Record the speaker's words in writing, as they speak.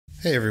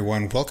Hey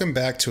everyone, welcome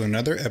back to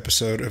another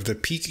episode of the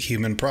Peak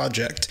Human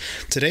Project.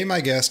 Today my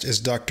guest is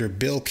Dr.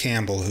 Bill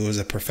Campbell, who is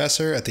a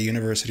professor at the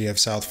University of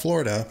South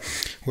Florida,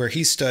 where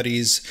he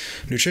studies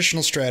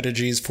nutritional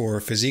strategies for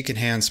physique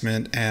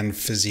enhancement and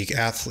physique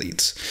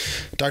athletes.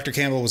 Dr.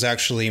 Campbell was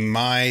actually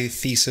my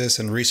thesis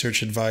and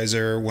research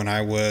advisor when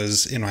I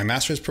was in my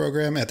master's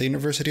program at the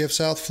University of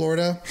South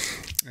Florida,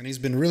 and he's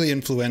been really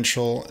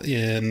influential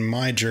in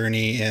my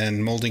journey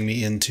and molding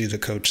me into the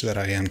coach that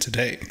I am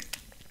today.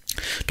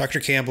 Dr.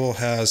 Campbell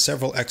has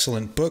several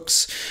excellent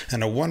books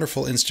and a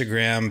wonderful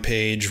Instagram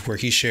page where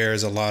he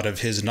shares a lot of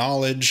his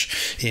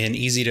knowledge in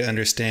easy to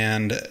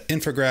understand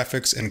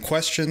infographics and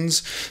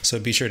questions, so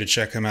be sure to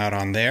check him out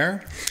on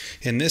there.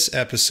 In this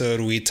episode,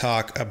 we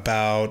talk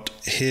about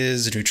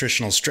his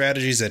nutritional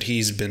strategies that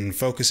he's been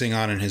focusing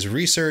on in his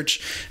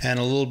research and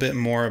a little bit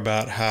more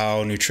about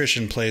how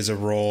nutrition plays a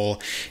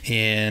role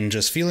in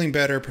just feeling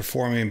better,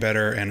 performing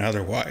better, and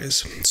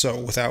otherwise. So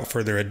without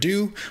further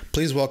ado,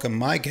 please welcome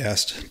my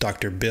guest,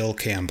 Dr. Bill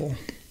Campbell.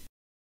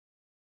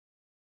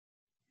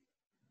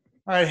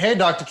 All right. Hey,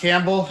 Dr.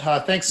 Campbell.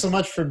 Thanks so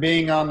much for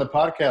being on the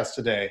podcast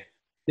today.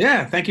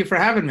 Yeah, thank you for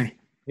having me.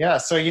 Yeah.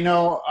 So,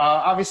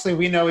 obviously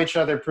we know each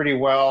other pretty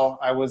well.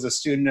 I was a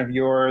student of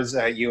yours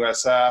at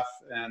USF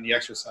and the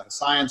exercise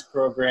science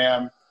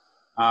program.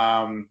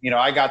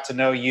 I got to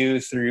know you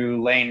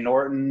through Lane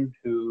Norton,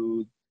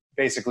 who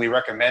basically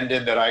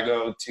recommended that I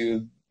go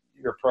to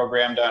your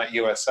program down at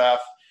USF.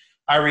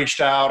 I reached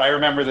out. I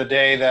remember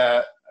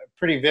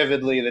pretty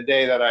vividly the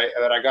day that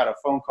I got a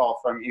phone call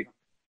from you,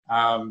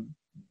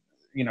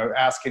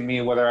 asking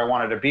me whether I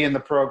wanted to be in the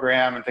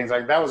program and things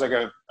like that. That was like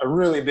a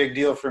really big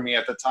deal for me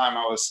at the time.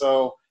 I was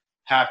so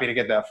happy to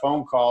get that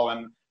phone call.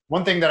 And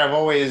one thing that I've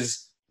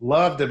always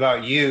loved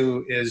about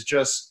you is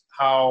just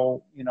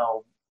how,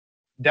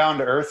 down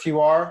to earth you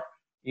are.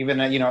 Even,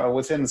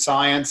 within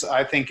science,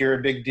 I think you're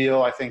a big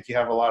deal. I think you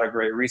have a lot of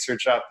great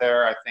research out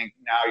there. I think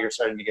now you're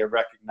starting to get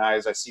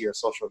recognized. I see your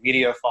social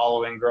media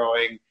following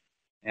growing.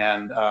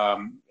 And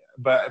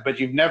but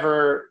you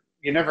never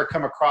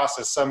come across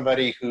as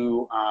somebody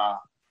who a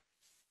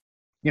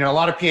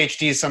lot of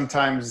PhDs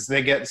sometimes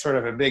they get sort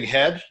of a big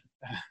head,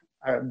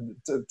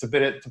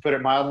 to put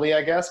it mildly,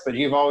 I guess. But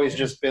you've always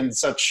just been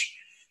such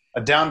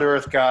a down to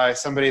earth guy,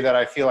 somebody that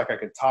I feel like I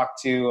could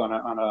talk to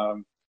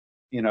on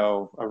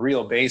a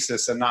real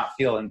basis and not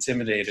feel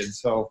intimidated.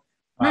 So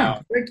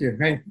thank you.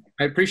 Hey,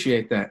 I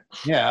appreciate that.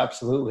 Yeah,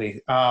 absolutely.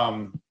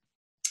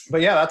 But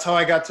yeah, that's how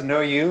I got to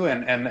know you.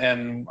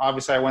 And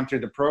obviously I went through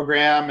the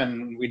program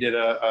and we did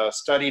a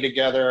study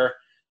together.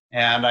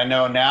 And I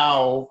know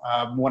now,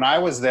 when I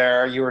was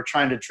there, you were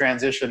trying to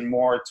transition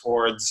more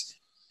towards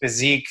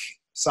physique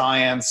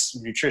science,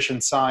 nutrition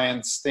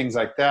science, things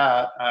like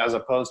that, as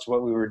opposed to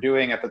what we were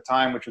doing at the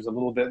time, which was a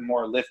little bit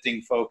more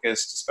lifting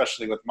focused,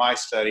 especially with my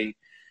study.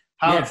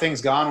 How have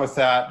things gone with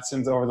that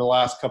since over the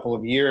last couple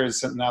of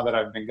years, now that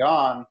I've been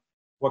gone?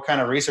 What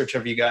kind of research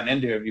have you gotten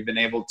into? Have you been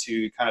able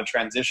to kind of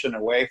transition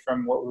away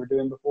from what we were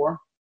doing before?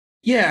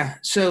 Yeah.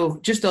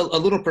 So just a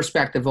little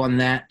perspective on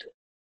that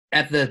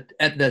at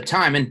the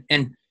time.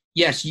 And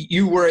yes,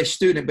 you were a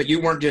student, but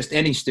you weren't just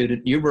any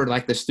student. You were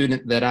like the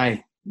student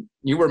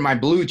you were my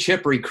blue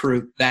chip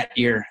recruit that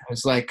year. It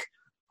was like,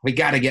 we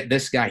got to get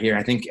this guy here.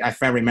 I think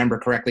if I remember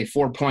correctly,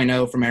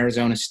 4.0 from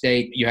Arizona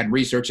State. You had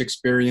research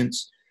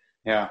experience.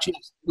 Yeah.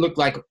 Just looked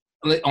like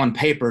on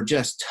paper,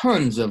 just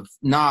tons of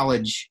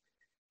knowledge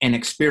and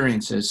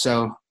experiences.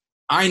 So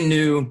I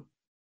knew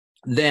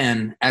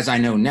then, as I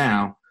know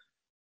now,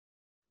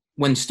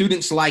 when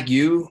students like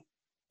you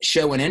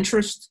show an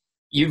interest,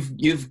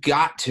 you've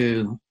got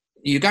to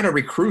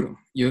recruit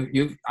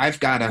them. I've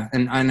got to,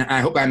 and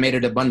I hope I made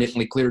it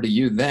abundantly clear to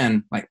you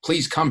then, like,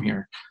 please come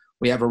here.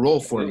 We have a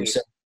role for you.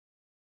 So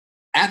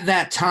at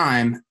that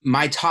time,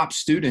 my top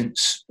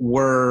students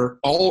were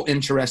all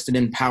interested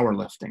in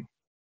powerlifting.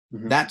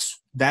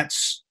 Mm-hmm.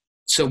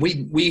 So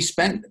we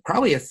spent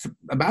probably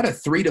about a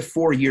 3 to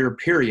 4 year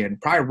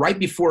period, probably right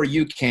before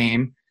you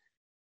came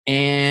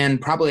and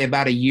probably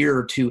about a year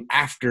or two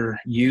after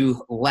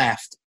you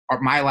left.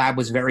 My lab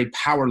was very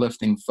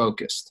powerlifting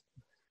focused.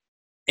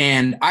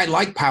 And I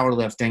like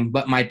powerlifting,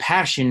 but my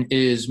passion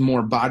is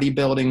more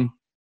bodybuilding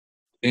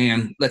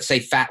and, let's say,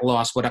 fat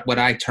loss, what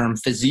I term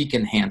physique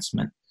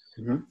enhancement.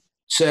 Mm-hmm.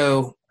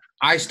 So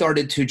I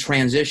started to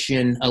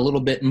transition a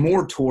little bit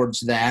more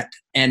towards that.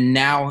 And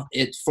now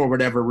it's, for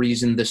whatever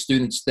reason, the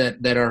students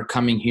that are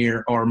coming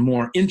here are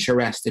more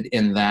interested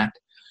in that.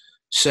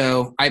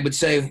 So I would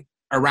say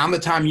around the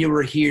time you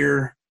were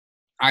here,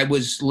 I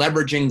was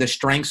leveraging the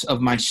strengths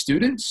of my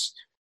students,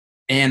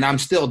 and I'm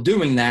still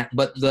doing that.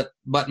 But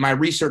my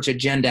research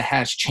agenda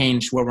has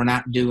changed where we're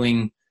not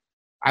doing,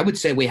 I would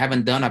say we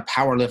haven't done a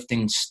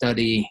powerlifting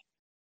study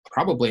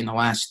probably in the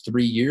last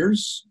 3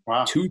 years.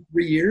 Wow. 2-3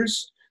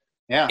 years.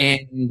 Yeah.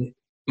 And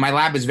my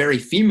lab is very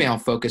female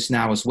focused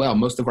now as well.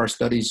 Most of our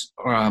studies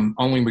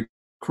only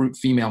recruit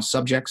female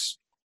subjects.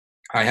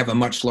 I have a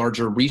much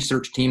larger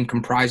research team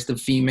comprised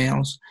of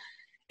females,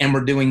 and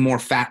we're doing more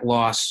fat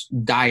loss,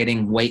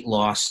 dieting, weight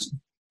loss.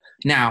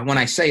 Now, when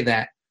I say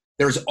that,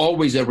 there's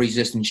always a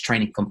resistance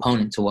training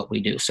component to what we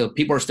do. So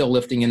people are still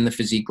lifting in the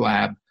physique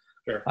lab,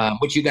 Sure.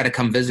 which you got to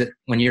come visit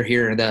when you're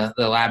here. The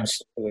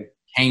lab's Absolutely.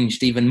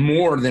 changed even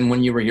more than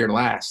when you were here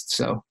last.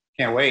 So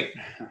Can't wait.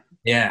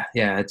 yeah,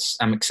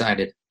 I'm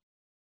excited.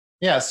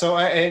 Yeah. So,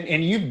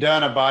 and you've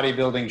done a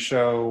bodybuilding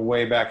show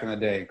way back in the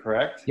day,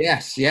 correct?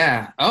 Yes.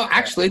 Yeah. Oh,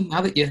 actually,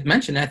 now that you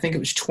mentioned it, I think it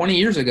was 20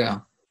 years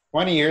ago.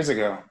 20 years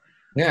ago.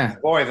 Yeah.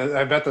 Boy,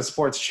 I bet the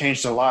sport's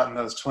changed a lot in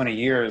those 20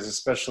 years,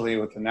 especially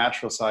with the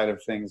natural side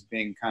of things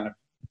being kind of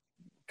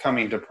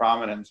coming to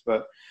prominence.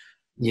 But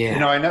yeah, you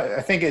know,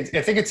 I think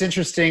it's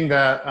interesting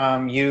that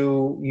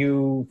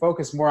you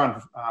focus more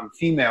on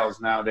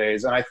females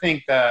nowadays, and I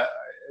think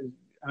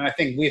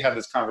we had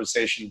this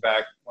conversation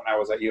back when I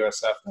was at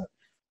USF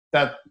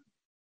that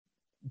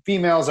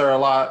females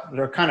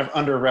they're kind of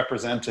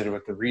underrepresented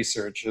with the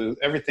research.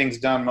 Everything's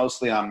done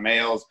mostly on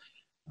males.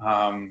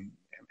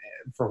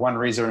 For one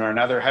reason or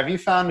another. Have you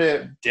found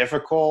it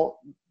difficult,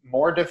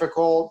 more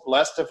difficult,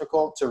 less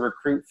difficult to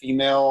recruit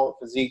female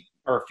physique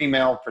or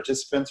female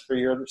participants for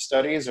your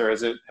studies, or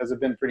has it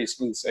been pretty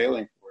smooth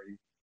sailing for you?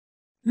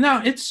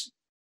 No,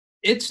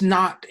 it's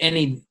not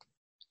any,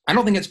 I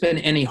don't think it's been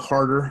any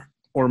harder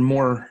or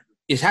more,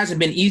 it hasn't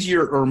been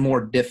easier or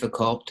more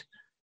difficult.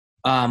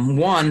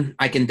 One,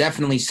 I can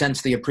definitely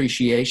sense the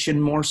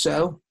appreciation more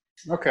so.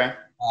 Okay.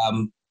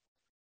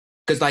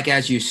 Because like,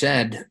 as you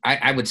said,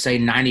 I would say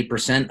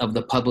 90% of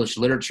the published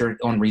literature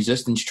on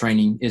resistance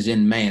training is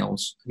in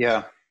males.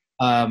 Yeah.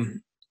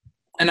 And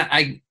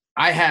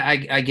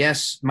I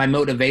guess my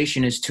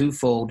motivation is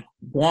twofold.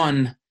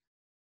 One,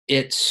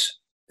 it's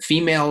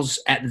females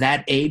at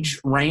that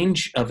age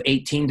range of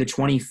 18 to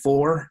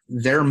 24.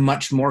 They're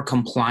much more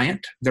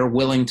compliant. They're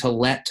willing to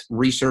let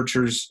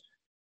researchers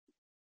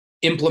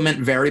implement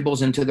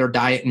variables into their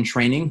diet and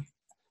training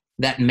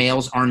that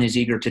males aren't as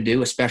eager to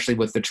do, especially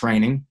with the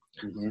training.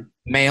 Mm-hmm.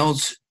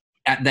 Males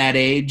at that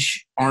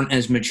age aren't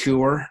as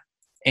mature,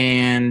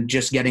 and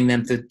just getting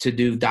them to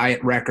do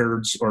diet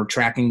records or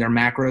tracking their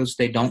macros,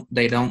 they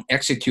don't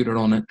execute it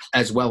on it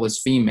as well as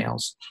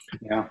females.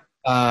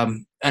 Yeah.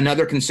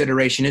 Another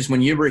consideration is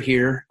when you were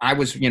here, I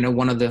was,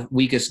 one of the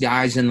weakest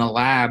guys in the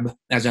lab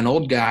as an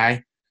old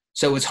guy.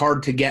 So it's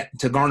hard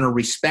to garner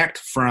respect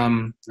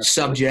from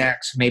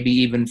subjects, maybe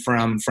even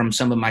from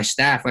some of my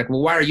staff. Like,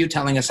 well, why are you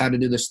telling us how to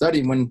do the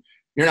study when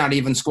you're not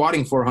even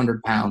squatting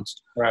 400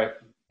 pounds? Right.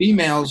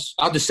 Females,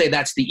 I'll just say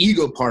that's the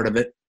ego part of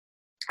it.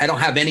 I don't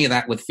have any of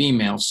that with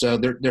females. So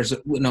there's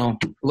a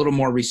little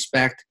more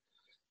respect.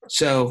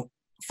 So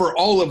for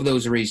all of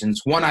those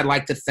reasons, one, I'd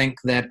like to think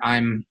that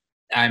I'm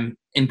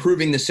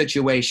improving the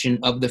situation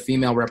of the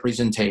female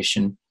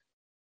representation.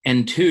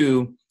 And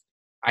two,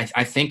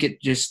 I think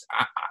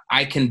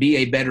I can be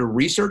a better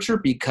researcher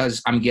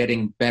because I'm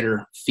getting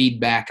better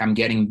feedback. I'm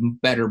getting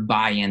better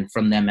buy-in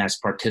from them as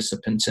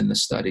participants in the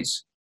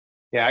studies.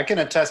 Yeah, I can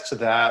attest to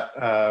that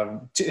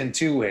in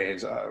two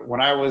ways. When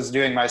I was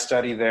doing my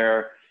study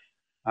there,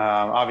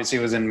 obviously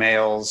it was in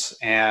males,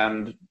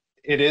 and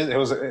it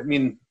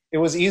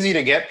was easy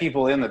to get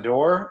people in the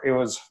door. It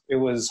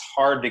was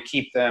hard to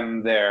keep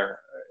them there.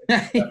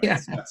 Yeah.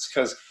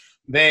 Because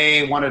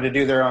they wanted to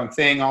do their own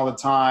thing all the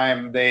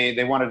time.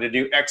 They wanted to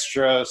do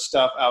extra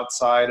stuff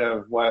outside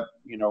of what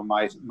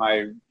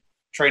my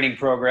training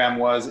program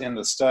was in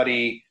the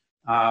study.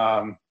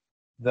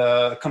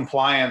 The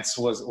compliance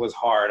was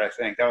hard. I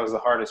think that was the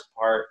hardest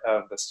part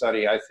of the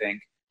study, I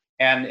think.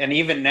 And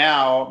even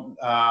now,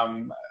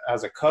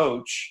 as a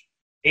coach,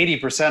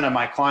 80% of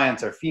my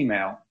clients are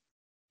female.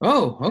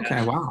 Oh,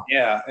 okay. Wow.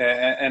 Yeah.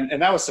 And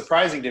that was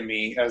surprising to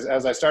me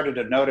as I started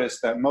to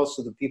notice that most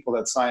of the people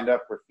that signed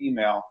up were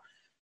female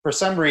for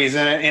some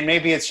reason. And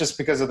maybe it's just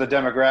because of the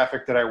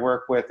demographic that I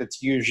work with.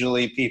 It's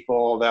usually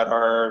people that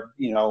are,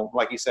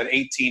 like you said,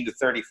 18 to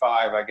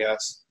 35, I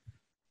guess.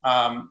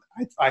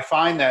 I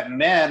find that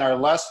men are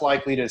less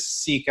likely to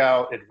seek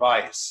out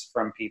advice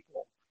from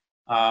people.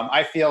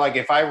 I feel like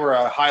if I were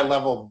a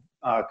high-level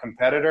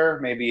competitor,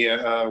 maybe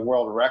a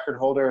world record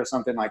holder or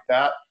something like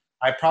that,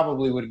 I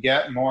probably would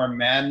get more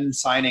men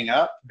signing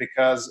up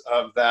because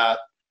of that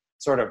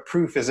sort of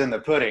proof is in the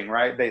pudding,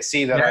 right? They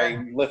see that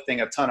I'm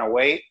lifting a ton of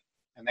weight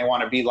and they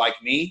want to be like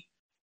me,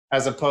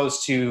 as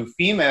opposed to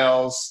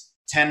females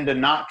tend to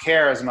not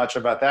care as much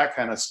about that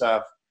kind of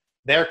stuff.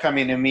 They're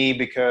coming to me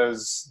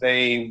because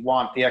they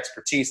want the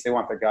expertise, they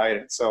want the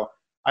guidance. So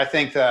I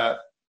think that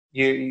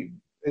it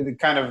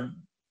kind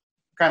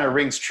of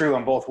rings true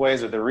on both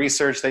ways with the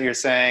research that you're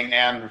saying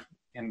and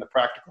in the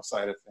practical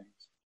side of things.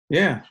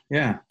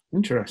 Yeah.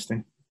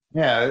 Interesting.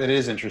 Yeah, it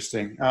is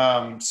interesting.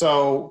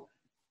 So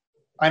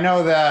I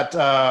know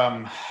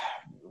that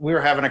we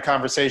were having a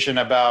conversation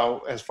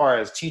about, as far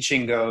as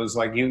teaching goes,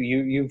 like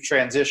you've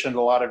transitioned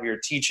a lot of your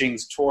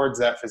teachings towards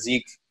that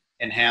physique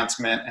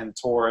enhancement and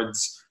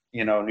towards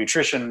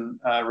nutrition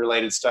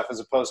related stuff, as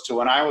opposed to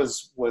when I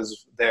was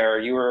there,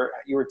 you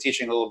were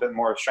teaching a little bit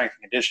more of strength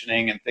and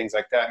conditioning and things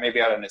like that,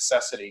 maybe out of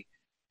necessity.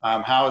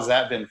 How has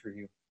that been for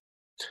you?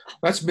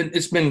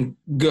 It's been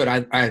good.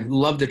 I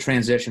love the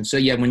transition. So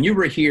yeah, when you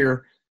were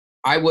here,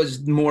 I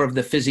was more of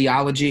the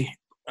physiology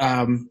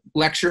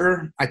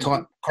lecturer. I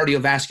taught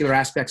cardiovascular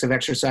aspects of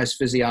exercise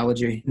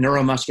physiology,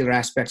 neuromuscular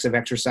aspects of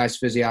exercise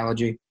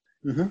physiology,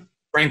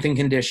 strength and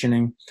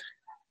conditioning.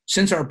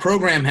 Since our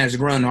program has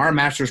grown, our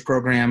master's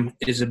program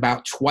is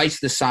about twice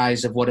the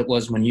size of what it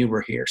was when you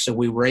were here. So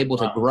we were able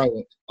to grow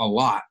it a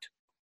lot.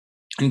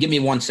 And give me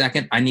 1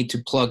 second. I need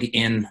to plug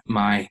in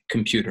my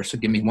computer. So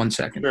give me 1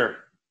 second. Sure.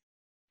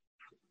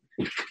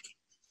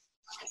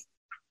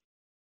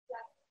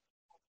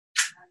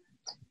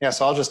 Yeah,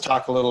 so I'll just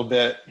talk a little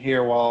bit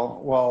here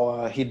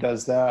while he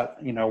does that.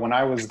 You know, when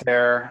I was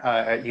there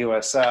at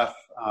USF,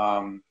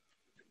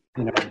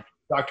 you know,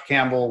 Dr.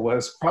 Campbell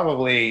was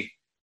probably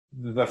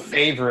the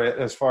favorite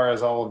as far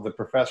as all of the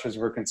professors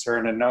were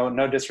concerned, and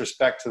no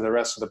disrespect to the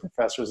rest of the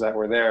professors that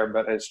were there,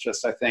 but it's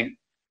just I think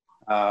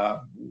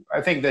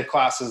the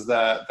classes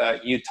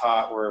that you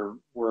taught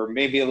were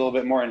maybe a little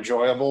bit more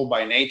enjoyable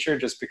by nature,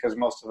 just because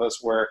most of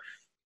us were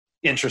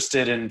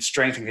interested in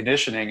strength and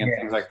conditioning and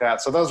things like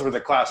that. So those were the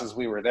classes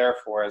we were there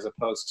for, as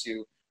opposed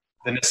to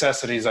the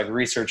necessities like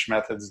research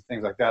methods and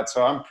things like that.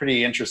 So I'm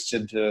pretty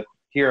interested to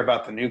hear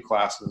about the new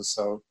classes.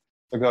 So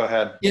go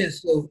ahead. Yeah,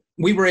 so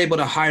we were able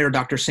to hire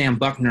Dr. Sam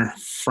Buckner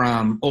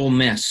from Ole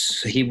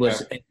Miss. He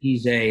was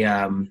he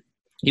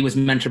was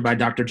mentored by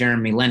Dr.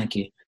 Jeremy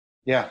Lenicky.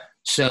 Yeah.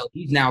 So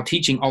he's now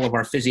teaching all of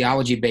our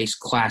physiology-based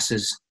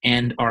classes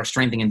and our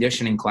strength and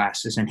conditioning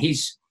classes. And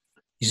he's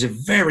a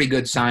very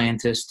good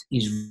scientist.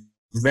 He's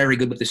very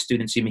good with the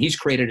students. I mean, he's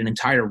created an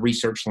entire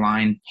research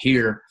line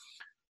here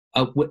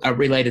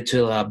related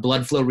to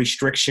blood flow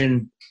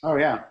restriction. Oh,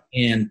 yeah.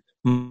 And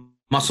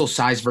muscle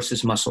size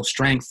versus muscle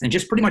strength, and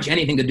just pretty much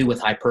anything to do with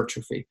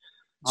hypertrophy.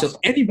 Awesome. So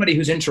anybody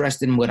who's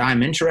interested in what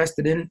I'm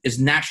interested in is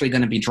naturally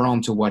going to be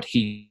drawn to what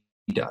he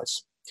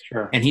does.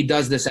 Sure. And he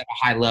does this at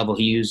a high level.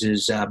 He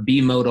uses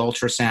B-mode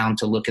ultrasound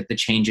to look at the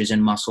changes in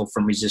muscle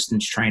from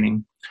resistance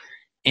training.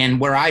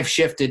 And where I've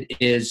shifted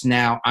is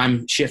now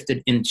I'm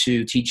shifted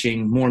into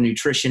teaching more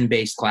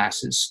nutrition-based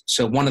classes.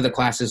 So one of the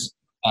classes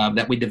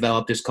that we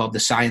developed is called the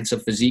Science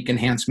of Physique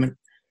Enhancement.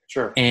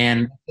 Sure.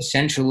 And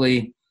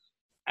essentially,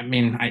 I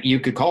mean, you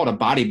could call it a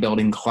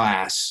bodybuilding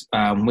class.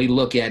 We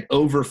look at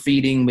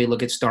overfeeding. We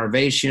look at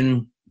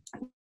starvation.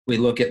 We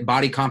look at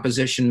body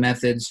composition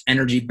methods,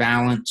 energy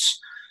balance,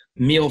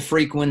 meal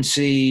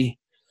frequency,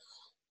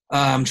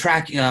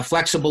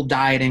 flexible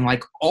dieting,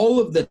 like all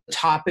of the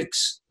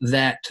topics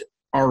that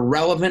are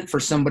relevant for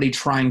somebody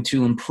trying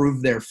to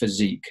improve their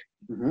physique.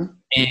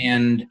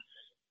 And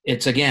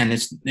it's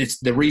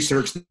the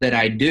research that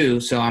I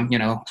do. So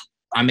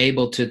I'm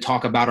able to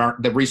talk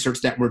about the research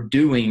that we're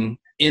doing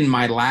in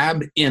my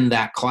lab in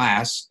that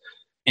class.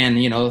 And,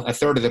 a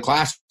third of the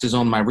class is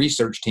on my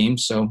research team.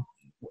 So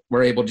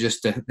we're able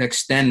just to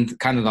extend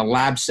kind of the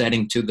lab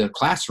setting to the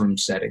classroom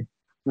setting.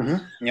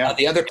 Yeah.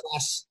 The other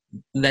class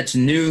that's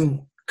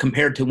new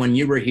compared to when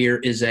you were here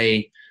is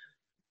a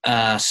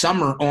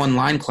summer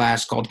online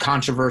class called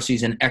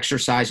Controversies in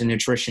Exercise and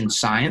Nutrition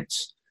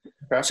Science.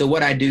 Okay. So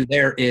what I do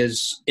there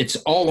is it's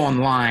all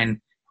online,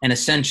 and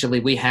essentially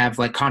we have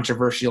like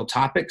controversial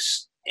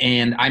topics,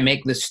 and I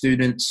make the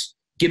students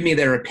give me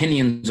their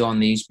opinions on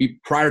these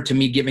prior to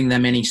me giving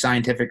them any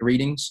scientific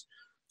readings.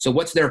 So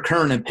what's their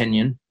current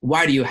opinion?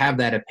 Why do you have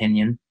that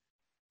opinion?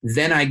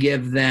 Then I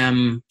give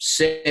them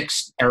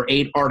 6 or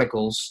 8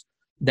 articles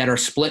that are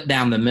split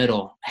down the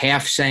middle,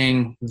 half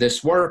saying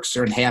this works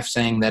or half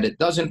saying that it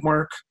doesn't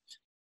work.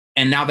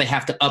 And now they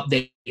have to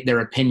update their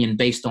opinion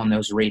based on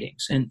those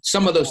readings. And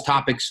some of those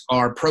topics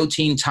are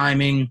protein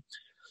timing,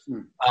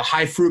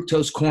 high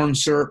fructose corn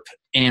syrup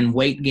and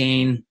weight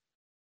gain,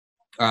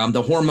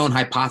 the hormone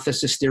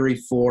hypothesis theory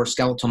for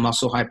skeletal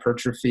muscle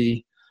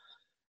hypertrophy,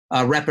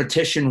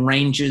 repetition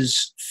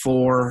ranges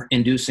for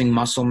inducing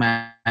muscle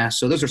mass.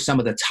 So those are some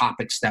of the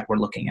topics that we're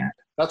looking at.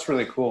 That's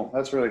really cool.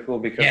 That's really cool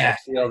because I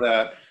feel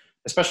that,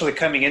 especially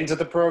coming into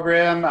the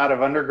program out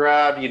of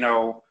undergrad,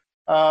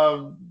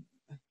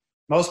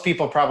 most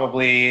people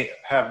probably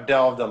have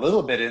delved a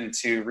little bit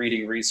into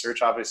reading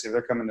research. Obviously, if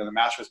they're coming to the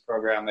master's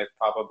program, they've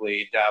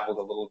probably dabbled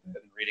a little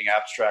bit in reading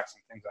abstracts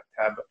and things like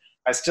that. But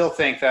I still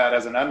think that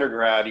as an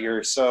undergrad,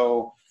 you're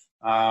so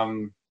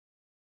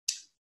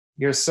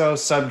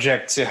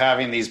subject to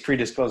having these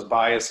predisposed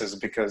biases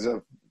because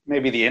of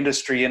maybe the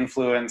industry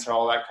influence or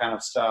all that kind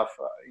of stuff.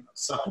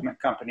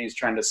 Supplement companies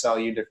trying to sell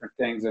you different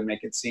things and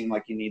make it seem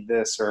like you need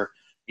this or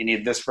you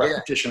need this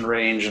repetition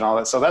range and all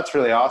that. So that's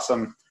really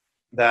awesome.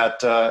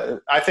 That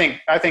I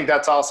think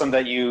that's awesome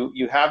that you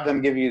have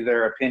them give you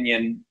their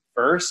opinion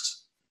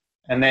first,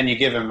 and then you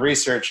give them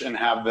research and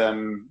have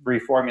them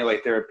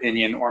reformulate their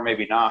opinion, or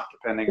maybe not,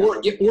 depending.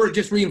 Or it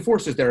just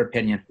reinforces their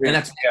opinion, and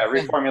that's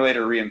reformulate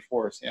or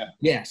reinforce. Yeah.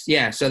 Yes.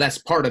 Yeah. So that's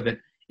part of it.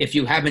 If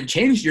you haven't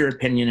changed your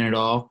opinion at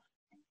all,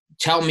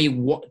 tell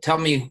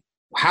me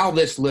how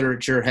this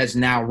literature has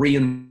now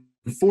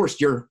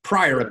reinforced your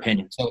prior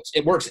opinion. So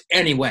it works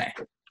anyway.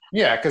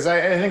 Yeah, because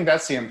I think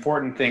that's the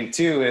important thing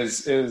too.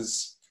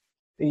 Is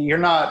you're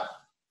not,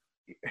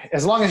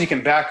 as long as you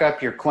can back up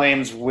your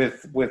claims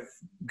with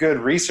good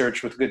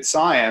research, with good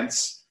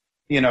science,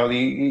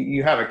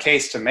 you have a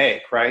case to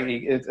make,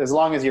 right? As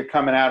long as you're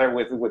coming at it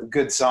with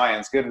good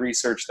science, good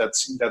research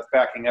that's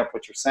backing up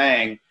what you're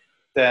saying,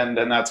 then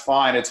that's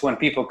fine. It's when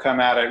people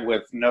come at it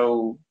with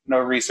no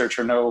research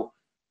or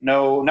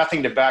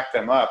nothing to back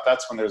them up,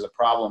 that's when there's a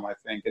problem, I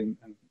think. And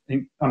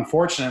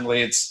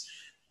unfortunately, it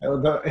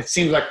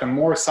seems like the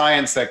more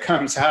science that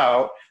comes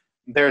out,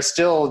 there's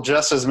still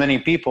just as many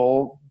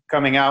people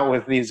coming out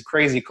with these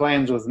crazy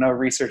claims with no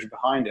research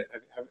behind it.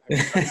 Have you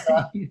noticed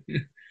that?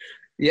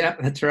 Yeah,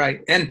 that's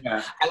right. And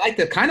Yeah. I like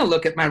to kind of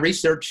look at my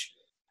research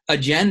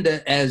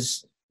agenda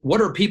as what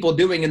are people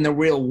doing in the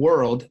real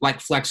world, like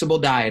flexible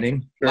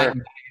dieting, Sure. like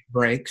diet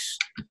breaks,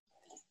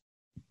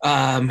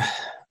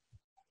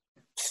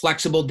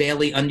 flexible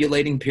daily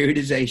undulating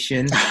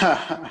periodization.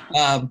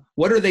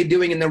 What are they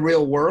doing in the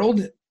real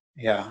world?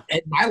 Yeah.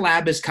 And my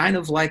lab is kind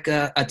of like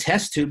a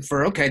test tube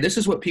for, okay, this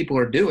is what people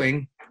are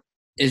doing.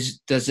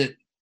 Does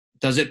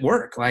it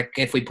work? Like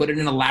if we put it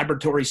in a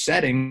laboratory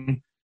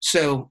setting.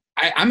 So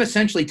I'm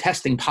essentially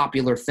testing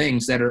popular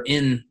things that are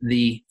in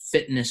the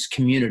fitness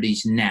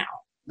communities now.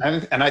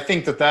 And I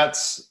think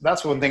that's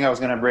one thing I was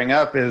going to bring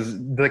up is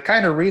the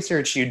kind of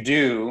research you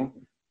do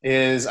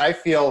is, I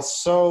feel,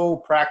 so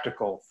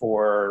practical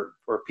for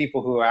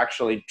people who are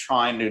actually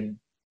trying to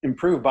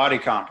improve body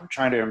comp or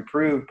trying to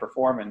improve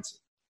performance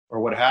or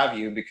what have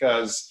you,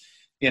 because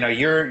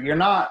you're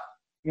not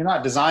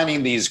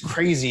designing these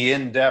crazy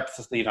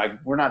in-depth,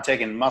 we're not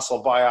taking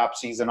muscle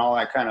biopsies and all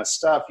that kind of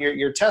stuff.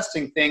 You're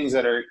testing things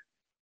that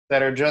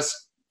are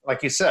just,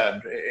 like you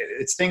said,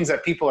 it's things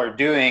that people are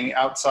doing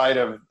outside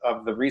of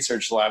the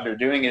research lab. They're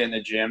doing it in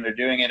the gym. They're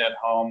doing it at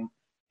home,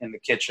 in the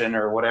kitchen,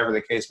 or whatever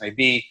the case may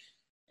be.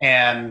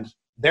 And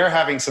they're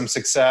having some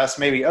success.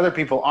 Maybe other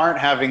people aren't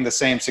having the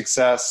same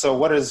success. So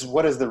what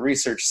does the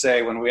research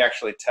say when we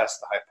actually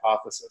test the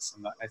hypothesis?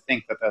 And I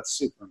think that's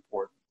super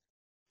important.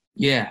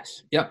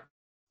 Yes. Yep.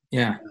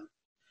 Yeah.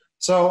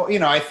 So,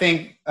 I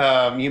think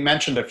you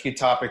mentioned a few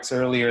topics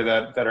earlier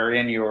that are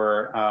in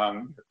your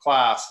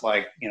class,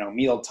 like,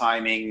 meal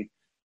timing,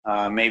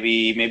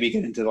 maybe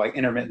get into like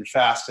intermittent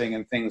fasting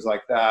and things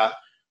like that.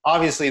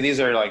 Obviously,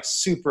 these are like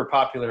super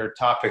popular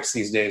topics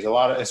these days.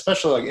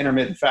 Especially like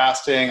intermittent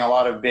fasting, a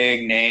lot of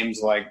big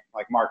names like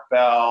Mark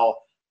Bell,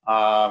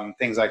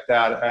 things like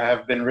that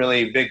have been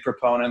really big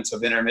proponents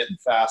of intermittent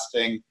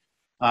fasting.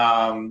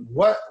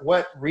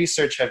 What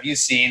research have you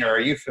seen, or are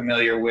you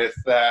familiar with,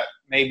 that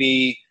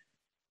maybe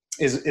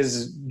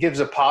gives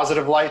a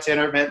positive light to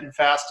intermittent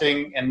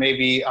fasting, and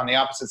maybe on the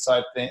opposite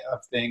side of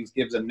things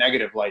gives a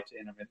negative light to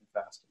intermittent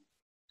fasting?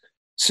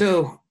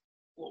 So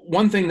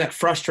one thing that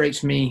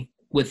frustrates me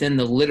within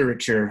the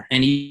literature,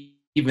 and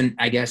even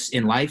I guess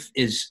in life,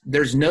 is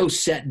there's no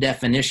set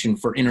definition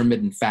for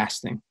intermittent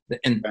fasting.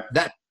 And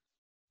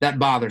that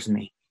bothers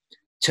me.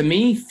 To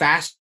me,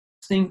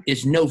 fasting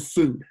is no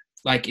food.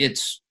 Like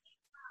it's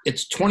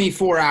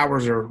 24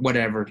 hours or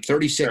whatever,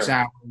 36 Sure.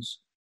 hours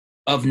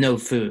of no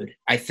food.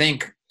 I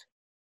think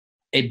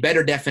a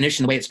better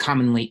definition, the way it's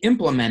commonly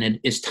implemented,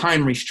 is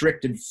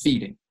time-restricted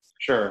feeding.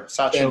 Sure.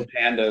 Sachin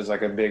Panda is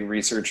like a big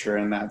researcher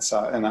in that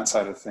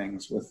side of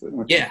things.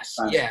 Yes.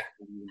 Yeah.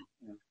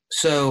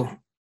 So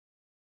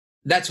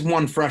that's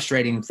one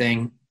frustrating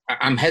thing.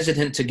 I'm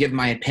hesitant to give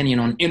my opinion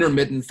on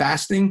intermittent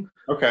fasting.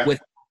 Okay.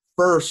 With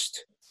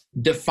first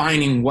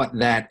defining what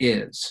that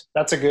is.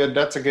 That's a good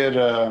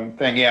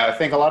thing. Yeah, I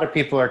think a lot of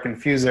people are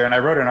confused there. And I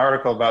wrote an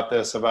article about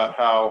this, about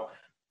how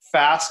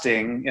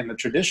fasting in the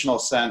traditional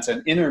sense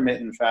and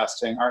intermittent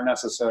fasting aren't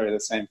necessarily the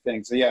same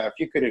thing. So yeah, if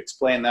you could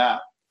explain that,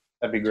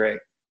 that'd be great.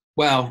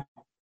 Well,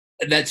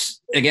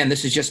 this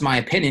is just my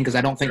opinion, because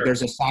I don't think Sure.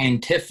 there's a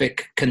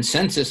scientific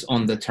consensus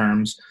on the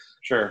terms.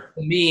 Sure.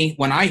 To me,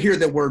 when I hear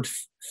the word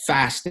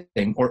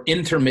fasting or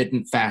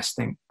intermittent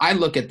fasting, I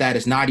look at that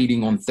as not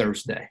eating on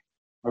Thursday,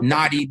 Okay.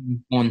 not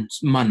eating on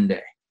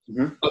Monday,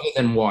 other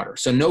than water.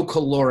 So no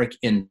caloric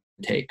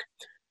intake.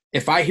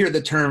 If I hear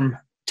the term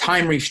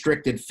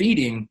time-restricted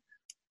feeding,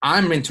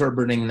 I'm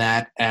interpreting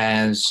that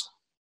as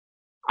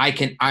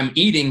I'm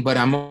eating, but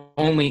I'm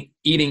only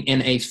eating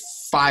in a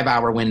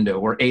 5-hour window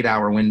or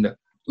 8-hour window.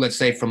 Let's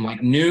say from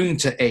like noon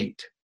to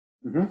 8.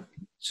 Mm-hmm.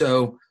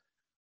 So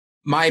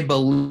my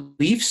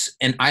beliefs,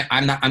 and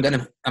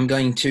I'm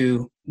going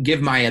to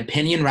give my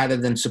opinion rather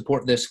than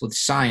support this with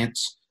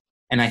science.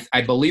 And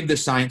I believe the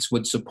science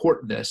would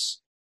support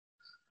this.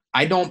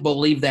 I don't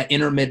believe that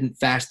intermittent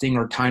fasting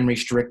or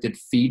time-restricted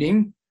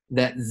feeding,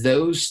 that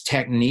those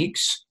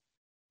techniques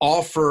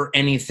offer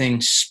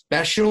anything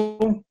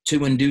special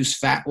to induce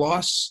fat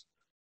loss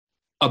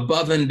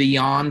above and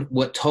beyond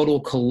what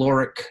total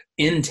caloric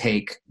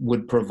intake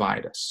would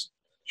provide us.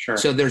 Sure.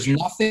 So there's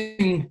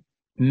nothing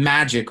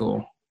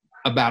magical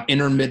about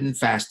intermittent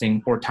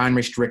fasting or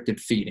time-restricted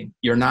feeding.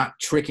 You're not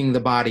tricking the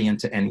body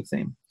into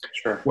anything.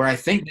 Sure. Where I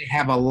think they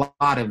have a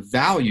lot of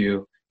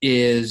value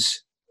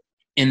is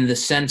in the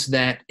sense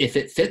that if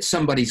it fits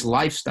somebody's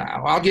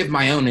lifestyle. I'll give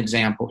my own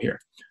example here.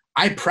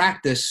 I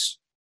practice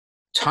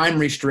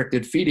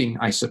time-restricted feeding,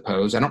 I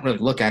suppose. I don't really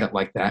look at it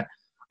like that.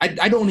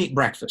 I don't eat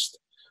breakfast.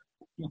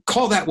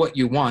 Call that what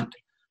you want.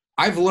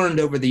 I've learned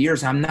over the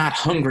years I'm not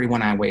hungry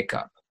when I wake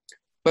up.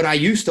 But I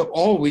used to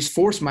always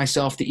force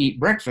myself to eat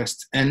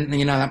breakfast. And,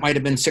 that might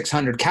have been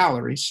 600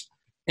 calories.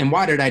 And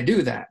why did I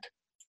do that?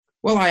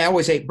 Well, I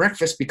always ate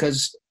breakfast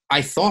because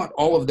I thought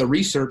all of the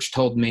research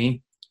told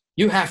me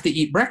you have to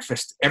eat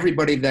breakfast.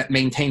 Everybody that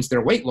maintains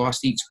their weight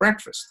loss eats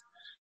breakfast.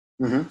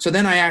 Mm-hmm. So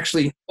then I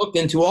actually looked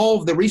into all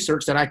of the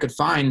research that I could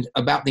find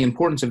about the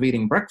importance of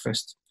eating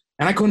breakfast.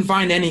 And I couldn't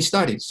find any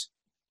studies.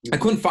 I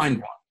couldn't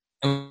find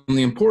one on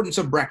the importance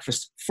of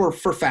breakfast for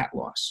fat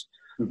loss.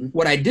 Mm-hmm.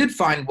 What I did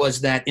find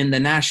was that in the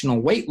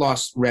National Weight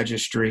Loss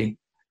Registry,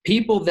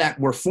 people that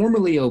were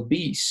formerly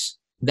obese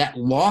that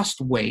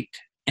lost weight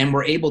and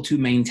were able to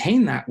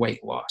maintain that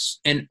weight loss,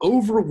 an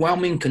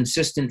overwhelming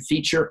consistent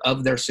feature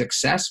of their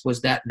success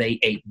was that they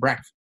ate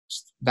breakfast.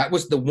 That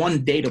was the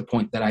one data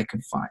point that I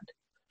could find.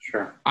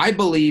 Sure. I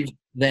believe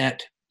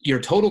that your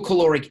total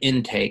caloric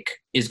intake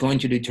is going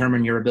to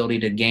determine your ability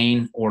to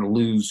gain or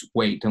lose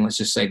weight. And let's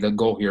just say the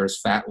goal here is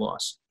fat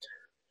loss.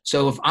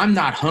 So if I'm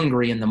not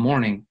hungry in the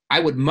morning, I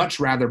would much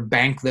rather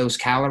bank those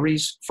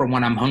calories for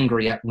when I'm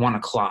hungry at 1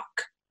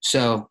 o'clock.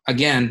 So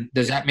again,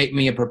 does that make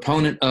me a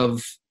proponent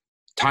of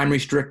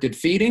time-restricted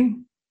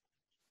feeding?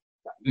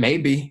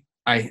 Maybe.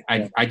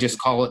 I just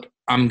call it,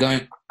 I'm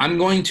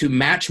going to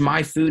match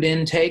my food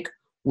intake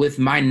with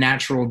my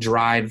natural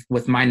drive,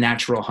 with my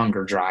natural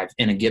hunger drive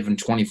in a given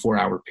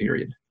 24-hour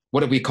period.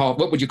 What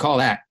would you call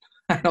that?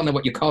 I don't know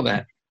what you call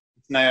that.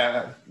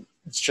 No,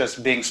 it's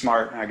just being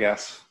smart, I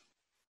guess.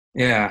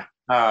 Yeah.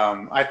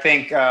 I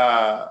think, with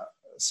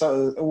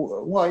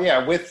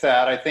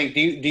that, I think,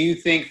 do you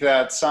think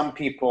that some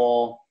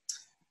people,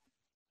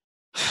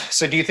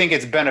 so do you think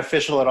it's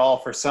beneficial at all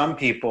for some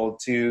people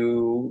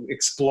to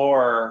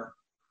explore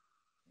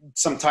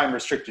some time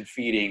restricted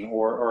feeding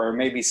or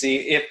maybe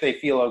see if they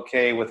feel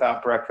okay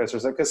without breakfast or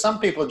something? Because some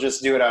people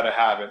just do it out of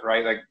habit,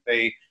 right? Like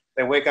they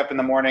wake up in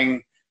the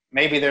morning,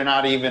 maybe they're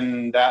not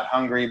even that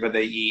hungry, but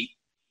they eat.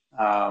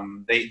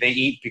 They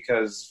eat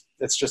because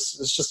it's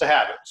just a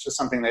habit. It's just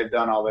something they've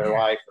done all their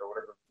life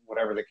or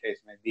whatever the case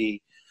may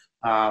be.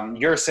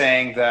 You're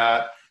saying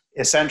that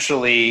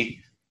essentially,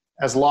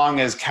 as long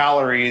as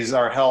calories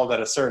are held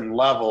at a certain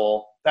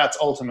level, that's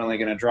ultimately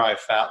going to drive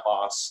fat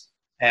loss.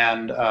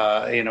 And,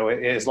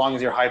 as long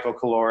as you're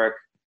hypocaloric,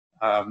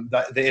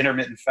 the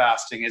intermittent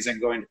fasting isn't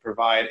going to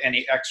provide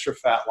any extra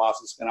fat loss.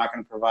 It's not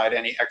going to provide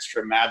any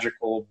extra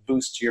magical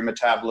boost to your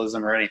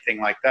metabolism or anything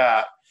like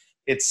that.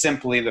 It's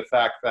simply the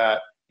fact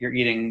that you're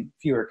eating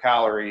fewer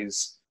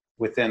calories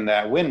within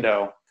that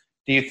window.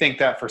 Do you think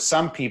that for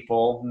some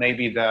people,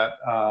 maybe that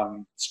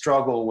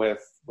struggle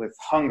with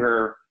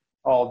hunger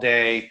all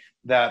day,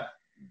 that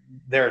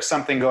there's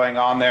something going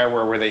on there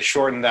where they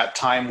shorten that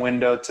time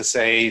window to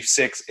say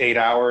 6-8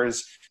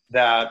 hours,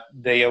 that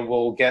they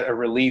will get a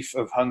relief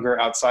of hunger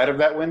outside of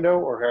that window,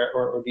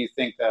 or do you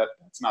think that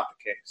that's not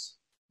the case?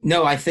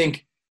 No, I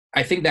think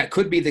that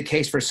could be the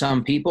case for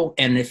some people,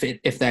 and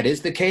if that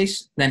is the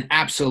case, then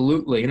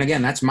absolutely. And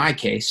again, that's my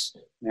case.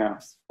 Yeah.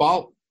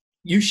 Well,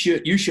 you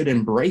should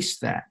embrace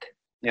that.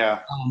 Yeah.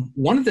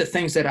 One of the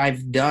things that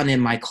I've done in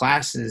my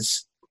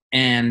classes,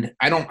 and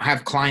I don't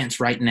have clients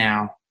right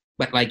now,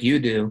 but like you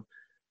do,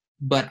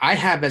 but I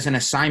have as an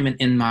assignment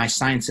in my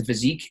Science of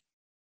Physique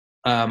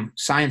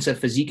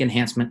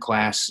enhancement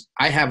class,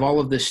 I have all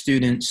of the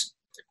students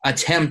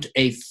attempt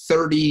a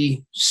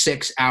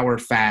 36-hour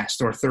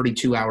fast or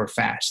 32-hour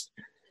fast.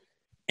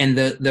 And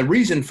the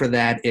reason for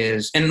that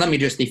is, and let me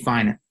just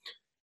define it.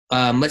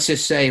 Let's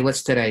just say,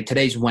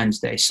 today's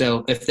Wednesday.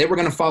 So if they were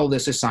going to follow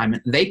this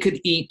assignment, they could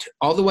eat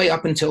all the way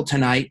up until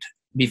tonight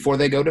before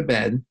they go to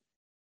bed.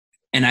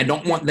 And I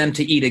don't want them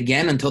to eat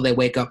again until they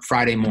wake up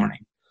Friday morning.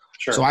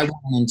 Sure. So I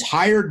want an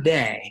entire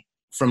day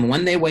from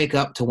when they wake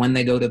up to when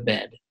they go to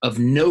bed of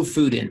no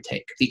food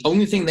intake. The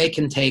only thing they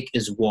can take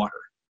is water.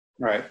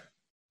 Right.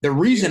 The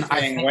reason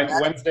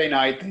Wednesday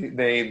night,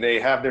 they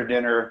have their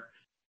dinner.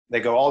 They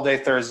go all day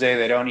Thursday.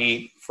 They don't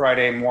eat.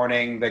 Friday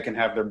morning, they can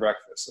have their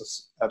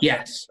breakfast.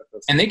 Yes.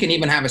 And they can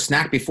even have a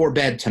snack before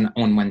bed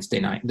on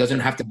Wednesday night. It doesn't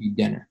have to be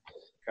dinner.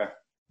 Okay.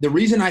 The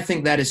reason I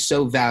think that is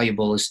so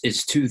valuable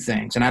is two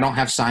things, and I don't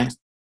have science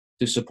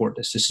to support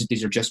this.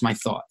 These are just my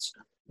thoughts.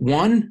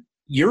 One,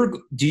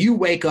 do you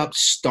wake up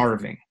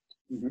starving?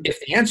 Mm-hmm. If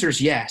the answer is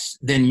yes,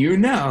 then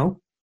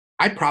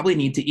I probably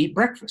need to eat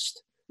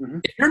breakfast. Mm-hmm.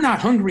 If you're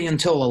not hungry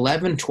until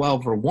 11,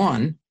 12, or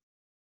 1,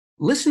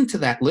 listen to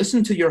that.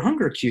 Listen to your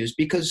hunger cues,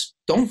 because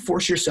don't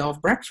force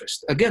yourself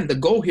breakfast. Again, the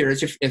goal here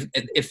is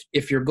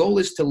if your goal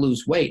is to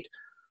lose weight,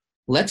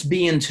 let's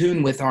be in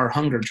tune with our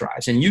hunger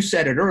drives. And you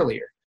said it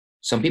earlier.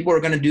 Some people are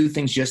going to do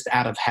things just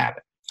out of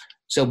habit.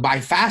 So by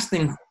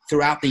fasting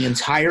throughout the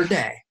entire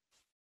day,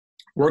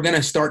 we're going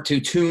to start to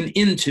tune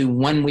into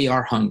when we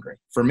are hungry.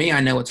 For me,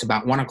 I know it's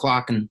about 1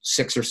 o'clock and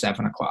 6 or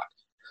 7 o'clock.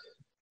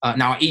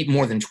 Now I eat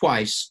more than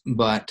twice,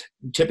 but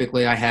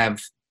typically I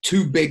have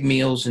 2 big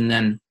meals and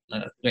then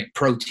like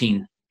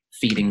protein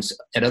feedings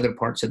at other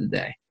parts of the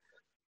day.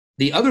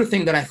 The other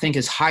thing that I think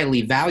is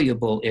highly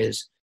valuable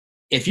is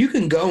if you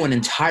can go an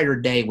entire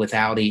day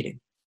without eating,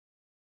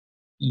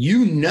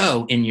 you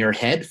know in your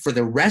head for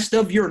the rest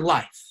of your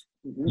life,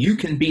 you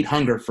can beat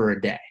hunger for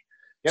a day.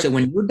 Yep. So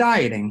when you're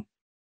dieting,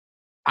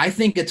 I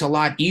think it's a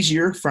lot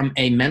easier from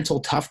a mental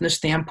toughness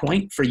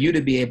standpoint for you to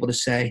be able to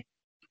say,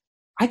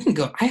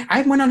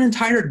 I went an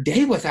entire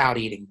day without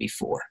eating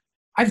before.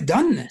 I've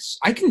done this.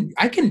 I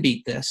can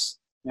beat this.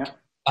 Yeah.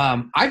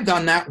 I've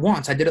done that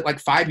once. I did it like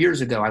 5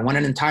 years ago. I went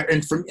an entire,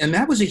 and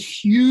that was a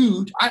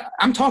huge,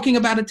 I'm talking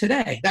about it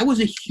today. That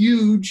was a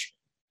huge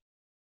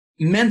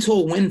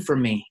mental win for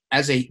me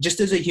just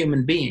as a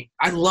human being.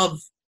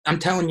 I'm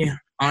telling you,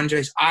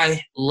 Andres,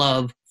 I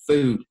love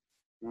food.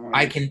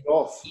 I can,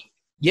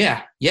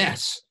 yeah,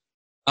 yes.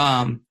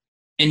 And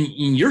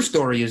your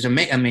story is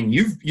amazing. I mean,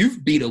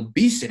 you've beat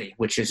obesity,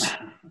 which is,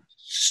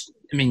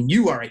 I mean,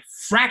 you are a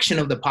fraction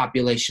of the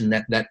population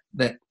that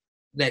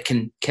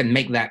can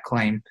make that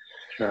claim.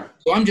 Sure.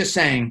 So I'm just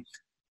saying,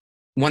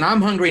 when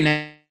I'm hungry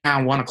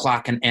now, 1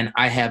 o'clock, and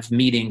I have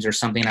meetings or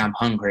something, and I'm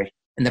hungry,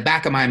 in the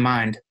back of my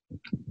mind,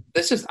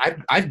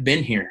 I've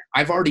been here.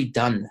 I've already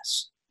done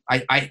this.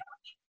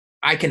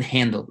 I can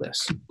handle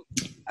this.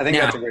 I think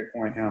that's a great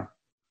point. Yeah.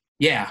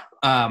 Yeah.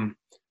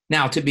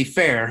 Now, to be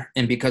fair,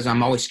 and because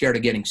I'm always scared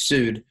of getting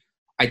sued,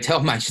 I tell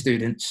my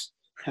students,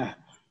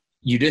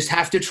 you just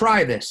have to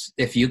try this.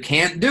 If you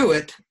can't do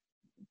it,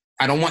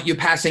 I don't want you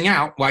passing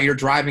out while you're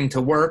driving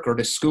to work or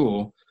to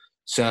school.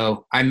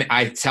 So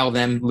I tell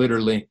them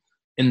literally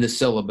in the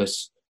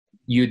syllabus,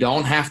 you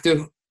don't have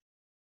to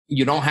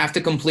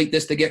complete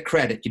this to get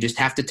credit. You just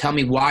have to tell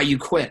me why you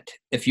quit.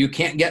 If you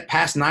can't get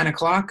past 9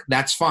 o'clock,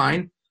 that's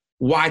fine.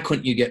 Why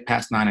couldn't you get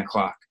past 9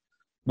 o'clock?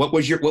 What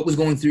was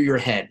going through your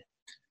head?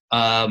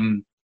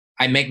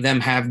 I make them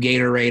have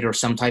Gatorade or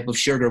some type of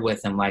sugar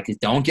with them. Like,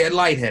 don't get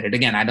lightheaded.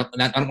 Again, I don't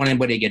want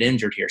anybody to get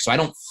injured here. So I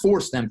don't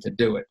force them to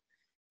do it.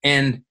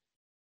 And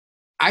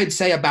I'd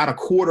say about a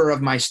quarter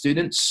of my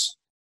students,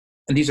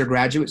 and these are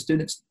graduate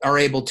students, are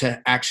able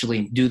to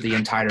actually do the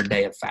entire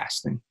day of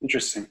fasting.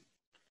 Interesting.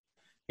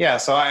 Yeah.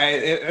 So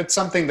it's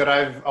something that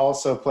I've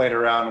also played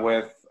around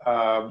with.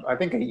 I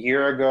think a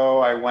year ago,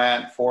 I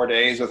went 4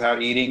 days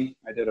without eating.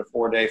 I did a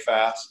 4-day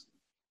fast.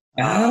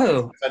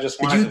 Oh, I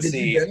just wanted to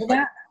see. Did you know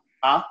that?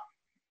 Huh?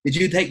 Did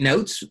you take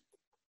notes?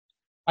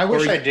 I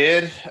wish I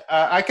did.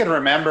 I can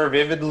remember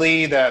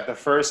vividly that the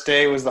first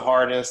day was the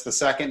hardest. The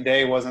second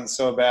day wasn't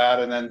so bad.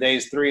 And then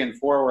days 3 and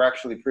 4 were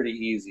actually pretty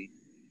easy.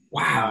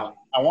 Wow.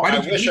 I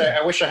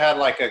wish I had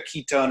like a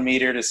ketone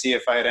meter to see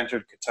if I had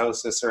entered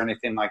ketosis or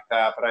anything like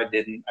that, but I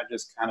didn't. I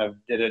just kind of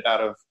did it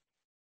out of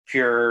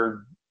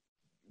pure,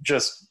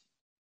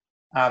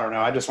 I don't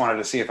know. I just wanted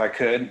to see if I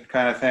could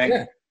kind of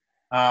thing.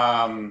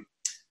 Yeah.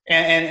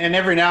 And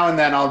every now and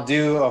then I'll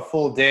do a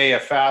full day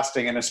of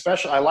fasting, and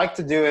I like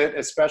to do it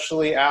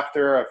especially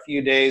after a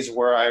few days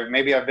where I've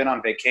been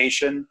on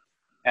vacation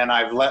and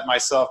I've let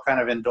myself kind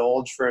of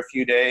indulge for a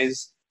few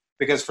days.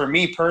 Because for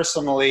me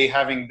personally,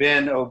 having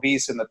been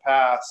obese in the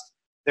past,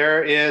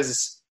 there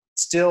is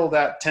still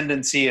that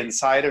tendency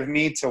inside of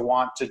me to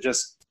want to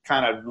just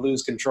kind of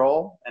lose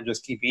control and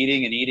just keep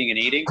eating and eating and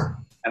eating.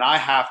 And I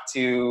have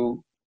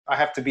to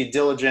be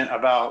diligent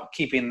about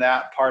keeping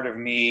that part of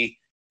me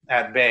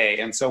at bay.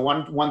 And so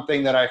one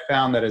thing that I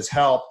found that has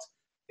helped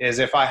is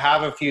if I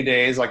have a few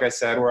days, like I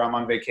said, where I'm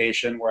on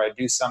vacation, where I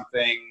do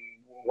something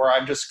where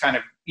I'm just kind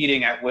of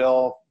eating at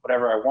will,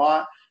 whatever I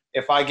want.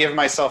 If I give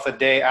myself a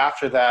day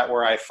after that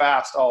where I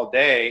fast all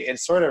day, it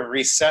sort of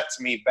resets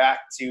me back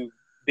to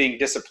being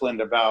disciplined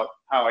about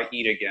how I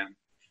eat again.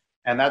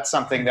 And that's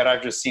something that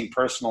I've just seen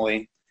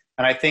personally.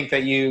 And I think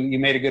that you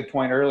made a good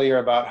point earlier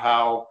about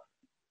how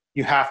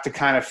you have to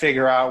kind of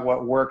figure out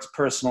what works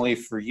personally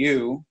for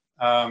you.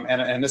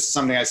 And this is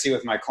something I see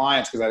with my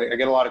clients, because I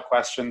get a lot of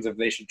questions if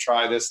they should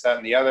try this, that,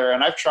 and the other.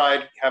 And I've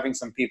tried having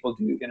some people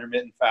do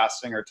intermittent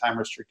fasting or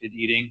time-restricted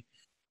eating,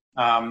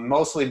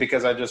 mostly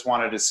because I just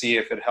wanted to see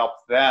if it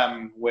helped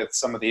them with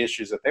some of the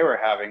issues that they were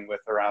having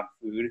with around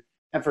food.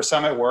 And for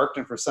some it worked,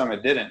 and for some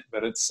it didn't.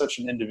 But it's such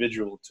an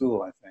individual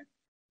tool, I think.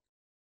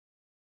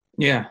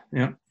 Yeah.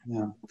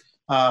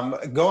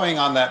 Going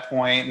on that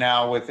point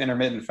now with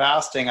intermittent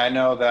fasting, I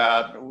know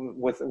that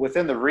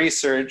within the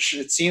research,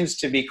 it seems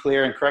to be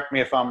clear, and correct me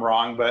if I'm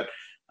wrong, but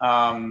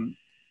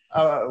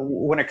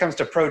when it comes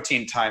to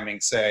protein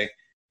timing, say,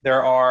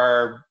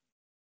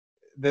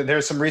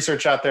 there's some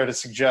research out there to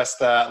suggest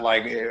that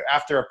like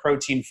after a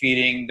protein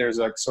feeding, there's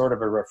a sort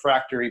of a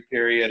refractory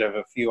period of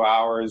a few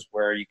hours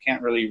where you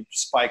can't really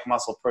spike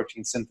muscle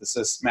protein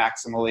synthesis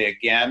maximally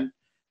again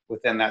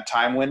within that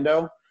time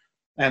window.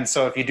 And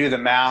so if you do the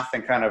math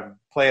and kind of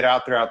play it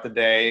out throughout the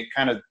day, it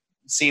kind of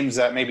seems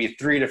that maybe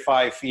 3 to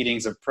 5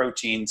 feedings of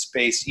protein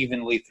spaced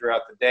evenly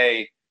throughout the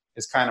day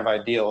is kind of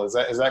ideal. Is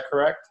that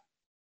correct?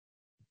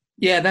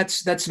 Yeah,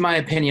 that's my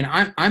opinion.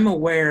 I'm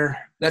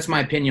aware, that's my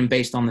opinion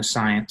based on the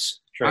science.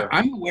 Sure.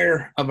 I'm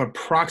aware of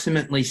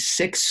approximately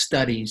 6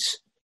 studies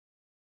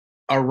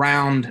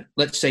around,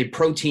 let's say,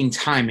 protein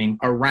timing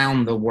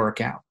around the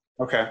workout.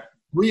 Okay.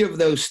 3 of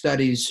those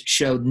studies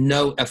showed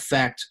no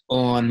effect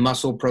on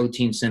muscle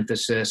protein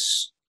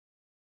synthesis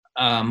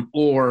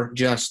or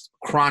just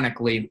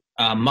chronically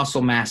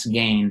muscle mass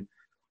gain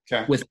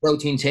Okay. with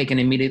protein taken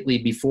immediately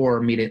before or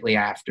immediately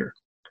after.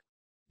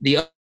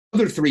 The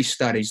other 3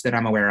 studies that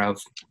I'm aware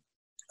of,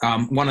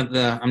 I'm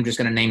just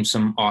going to name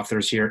some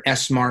authors here.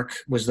 S-Mark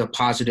was the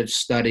positive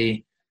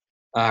study.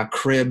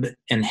 Cribb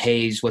and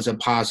Hayes was a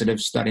positive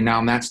study. Now,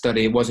 in that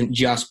study, it wasn't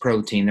just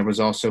protein. There was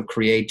also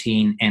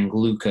creatine and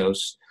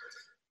glucose.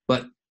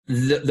 But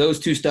those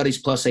 2 studies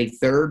plus a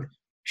third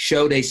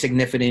showed a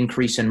significant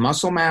increase in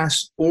muscle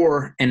mass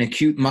or an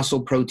acute muscle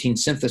protein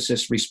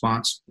synthesis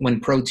response when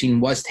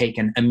protein was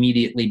taken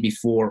immediately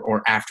before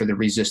or after the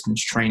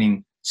resistance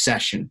training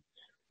session.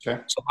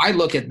 Okay. So I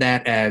look at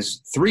that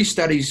as 3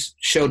 studies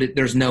showed it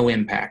there's no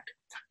impact.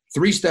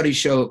 3 studies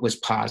show it was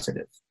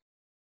positive.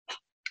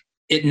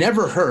 It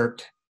never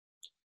hurt.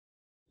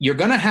 You're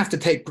going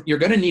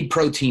to need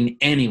protein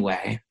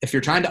anyway. If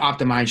you're trying to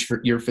optimize for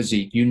your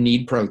physique, you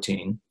need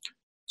protein.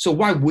 So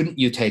why wouldn't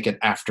you take it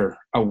after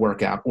a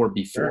workout or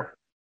before?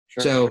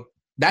 Sure. So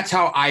that's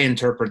how I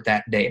interpret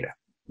that data.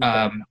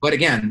 But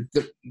again,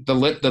 the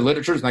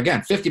literature is,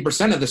 again,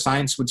 50% of the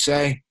science would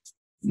say,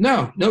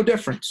 no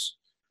difference.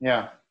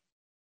 Yeah.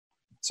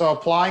 So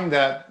applying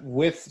that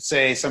with,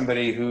 say,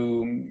 somebody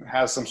who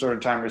has some sort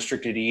of time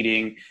restricted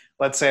eating,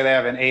 let's say they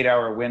have an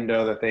 8-hour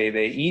window that they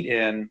eat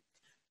in,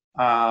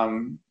 are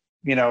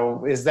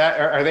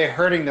they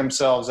hurting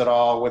themselves at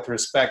all with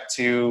respect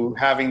to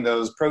having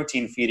those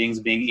protein feedings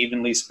being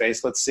evenly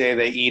spaced? Let's say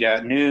they eat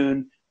at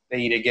noon, they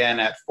eat again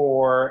at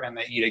 4, and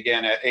they eat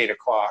again at 8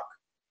 o'clock.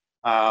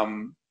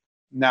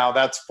 Now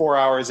that's 4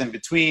 hours in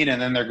between,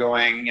 and then they're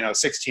going,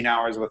 16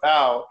 hours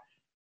without.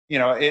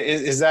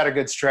 Is that a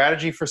good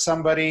strategy for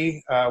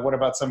somebody? What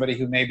about somebody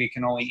who maybe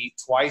can only eat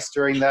twice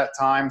during that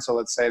time? So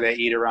let's say they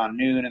eat around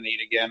noon and they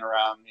eat again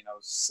around,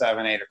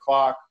 7, 8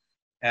 o'clock,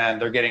 and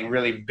they're getting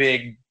really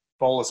big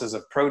boluses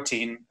of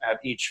protein at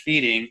each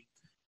feeding.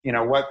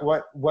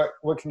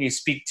 What can you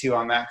speak to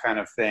on that kind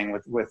of thing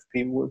with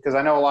people? Because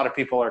I know a lot of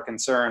people are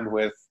concerned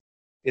with,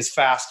 is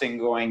fasting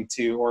going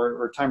to,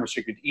 or time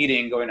restricted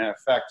eating going to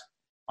affect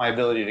my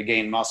ability to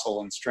gain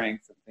muscle and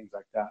strength and things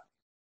like that?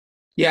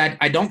 Yeah,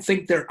 I don't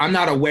think I'm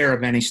not aware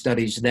of any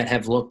studies that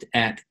have looked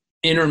at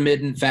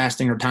intermittent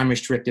fasting or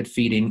time-restricted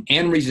feeding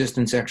and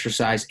resistance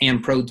exercise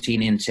and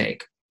protein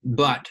intake.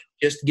 But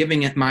just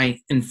giving it my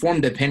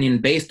informed opinion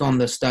based on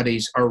the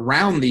studies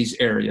around these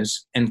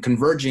areas and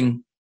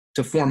converging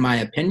to form my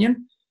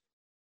opinion,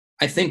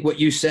 I think what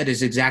you said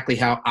is exactly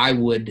how I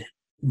would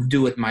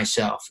do it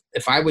myself.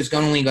 If I was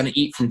only going to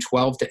eat from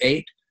 12 to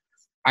 8,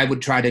 I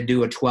would try to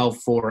do a 12,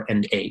 4,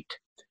 and 8.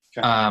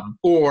 Okay.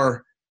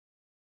 Or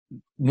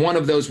one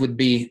of those would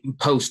be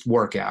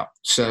post-workout.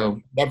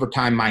 So whatever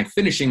time I'm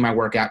finishing my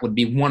workout would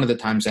be one of the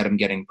times that I'm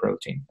getting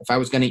protein. If I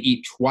was going to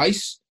eat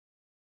twice,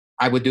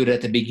 I would do it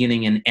at the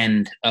beginning and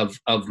end of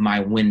my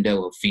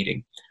window of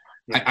feeding.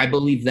 Yeah. I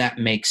believe that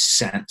makes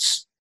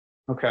sense.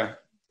 Okay.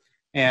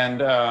 And,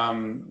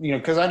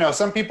 because I know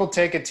some people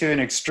take it to an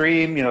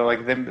extreme,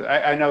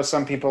 I know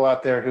some people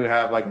out there who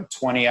have like a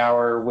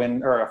 20-hour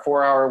or a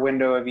 4-hour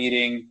window of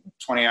eating,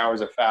 20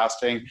 hours of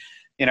fasting.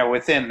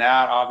 Within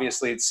that,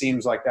 obviously, it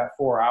seems like that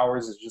 4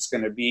 hours is just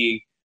going to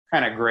be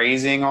kind of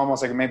grazing,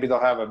 almost like maybe they'll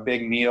have a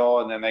big meal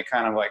and then they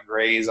kind of like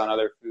graze on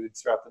other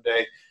foods throughout the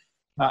day.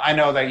 I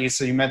know that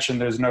you mentioned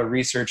there's no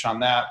research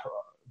on that,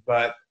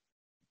 but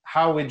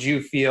how would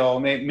you feel,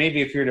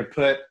 maybe if you were to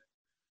put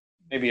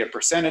maybe a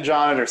percentage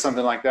on it or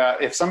something like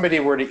that, if somebody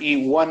were to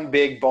eat one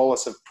big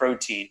bolus of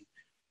protein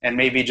and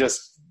maybe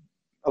just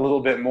a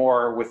little bit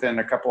more within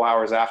a couple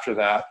hours after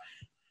that,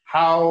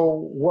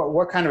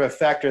 what kind of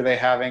effect are they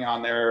having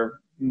on their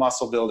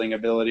muscle building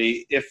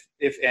ability,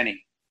 if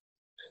any?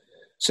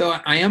 So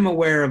I am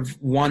aware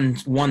of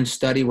one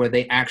study where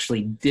they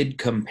actually did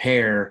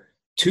compare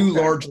 2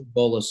 large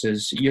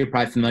boluses. You're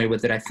probably familiar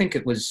with it. I think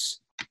it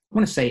was, I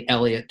want to say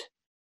Elliott,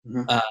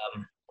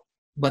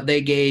 but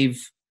they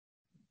gave,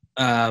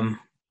 it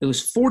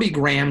was 40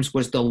 grams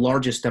was the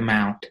largest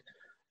amount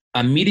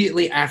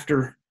immediately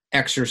after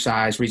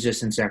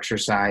resistance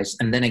exercise,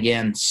 and then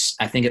again,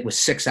 I think it was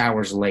 6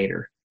 hours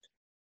later.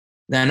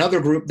 Then another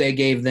group, they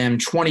gave them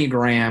 20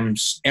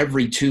 grams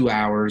every 2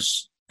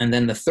 hours, and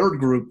then the third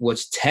group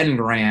was 10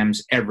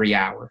 grams every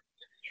hour.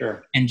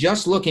 Sure. And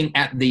just looking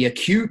at the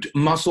acute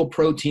muscle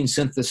protein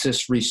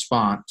synthesis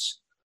response,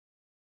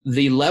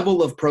 the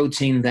level of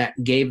protein that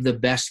gave the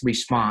best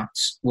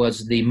response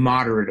was the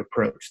moderate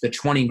approach, the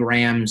 20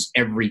 grams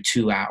every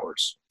 2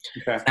 hours.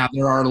 Okay. Now,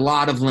 there are a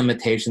lot of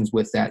limitations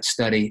with that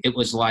study. It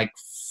was like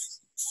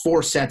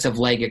 4 sets of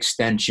leg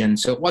extension,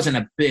 so it wasn't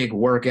a big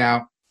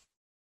workout.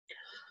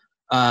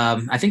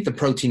 I think the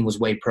protein was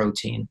whey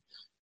protein.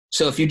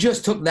 So if you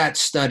just took that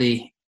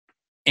study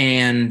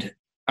and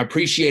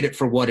appreciate it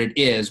for what it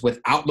is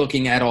without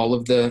looking at all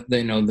of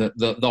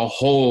the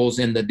holes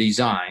in the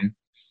design,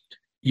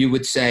 you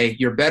would say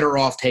you're better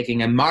off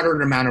taking a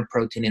moderate amount of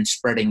protein and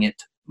spreading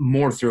it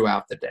more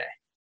throughout the day.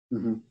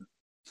 Mm-hmm.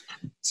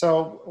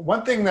 So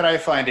one thing that I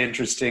find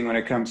interesting when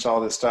it comes to all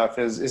this stuff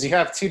is you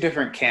have 2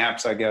 different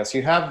camps, I guess.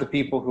 You have the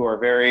people who are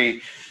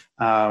very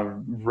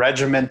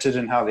regimented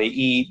in how they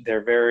eat.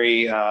 They're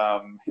very,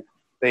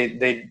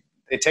 they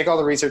they take all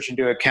the research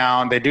into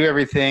account. They do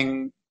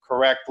everything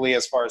correctly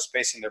as far as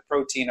spacing their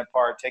protein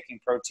apart, taking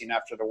protein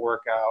after the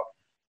workout,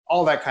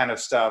 all that kind of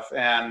stuff.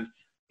 And,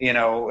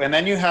 and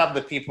then you have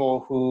the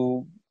people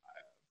who,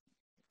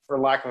 for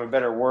lack of a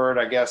better word,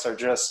 I guess, are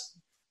just,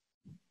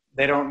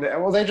 they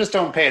just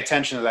don't pay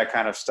attention to that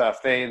kind of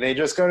stuff. They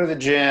just go to the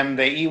gym,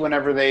 they eat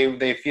whenever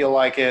they feel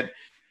like it.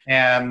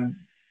 And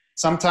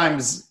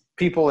sometimes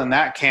people in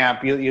that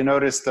camp, you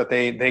notice that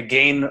they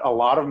gain a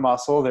lot of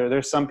muscle.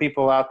 There's some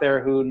people out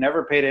there who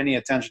never paid any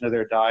attention to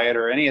their diet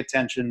or any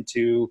attention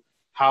to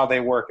how they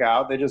work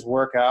out. They just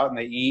work out and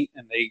they eat,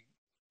 and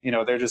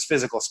they're just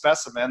physical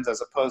specimens,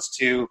 as opposed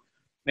to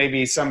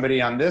maybe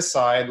somebody on this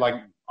side. Like,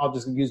 I'll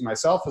just use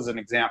myself as an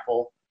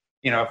example.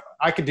 If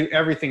I could do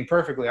everything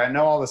perfectly, I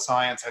know all the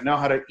science, I know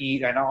how to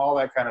eat, I know all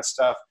that kind of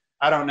stuff,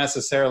 I don't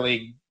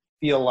necessarily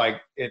feel like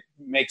it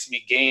makes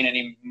me gain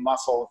any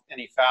muscle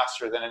any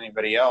faster than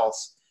anybody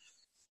else.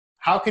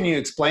 How can you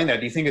explain that?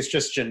 Do you think it's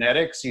just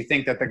genetics? Do you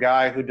think that the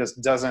guy who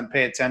just doesn't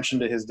pay attention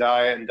to his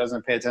diet and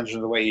doesn't pay attention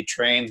to the way he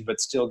trains but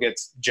still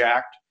gets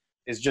jacked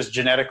is just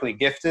genetically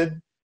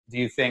gifted? Do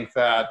you think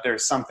that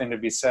there's something to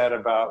be said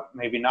about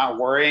maybe not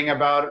worrying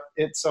about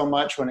it so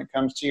much when it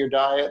comes to your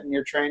diet and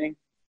your training?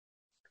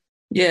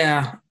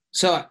 Yeah.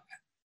 So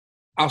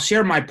I'll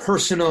share my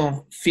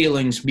personal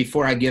feelings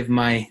before I give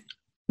my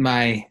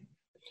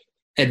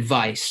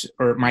advice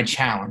or my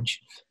challenge.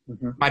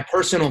 Mm-hmm. My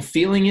personal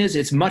feeling is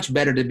it's much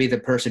better to be the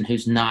person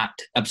who's not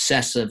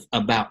obsessive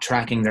about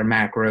tracking their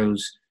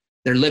macros.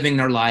 They're living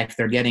their life.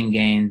 They're getting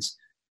gains.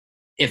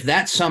 If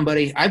that's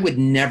somebody, I would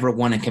never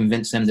want to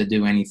convince them to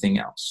do anything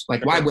else.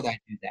 Like, why would I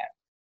do that?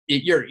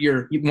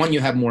 You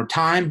have more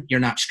time. You're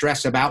not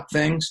stressed about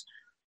things.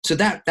 So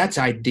that's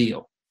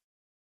ideal.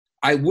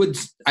 I would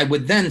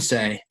then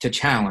say, to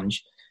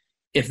challenge,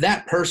 if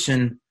that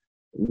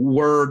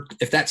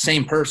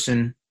same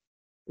person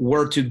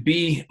were to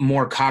be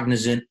more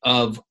cognizant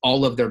of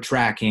all of their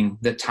tracking,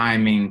 the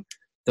timing,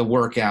 the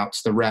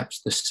workouts, the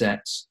reps, the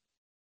sets,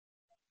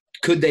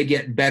 could they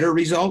get better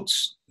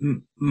results?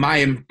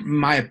 My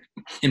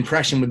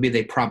impression would be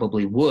they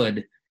probably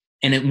would,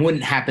 and it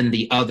wouldn't happen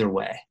the other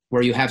way,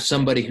 where you have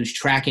somebody who's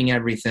tracking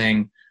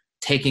everything,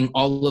 taking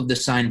all of the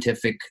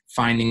scientific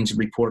findings,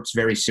 reports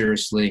very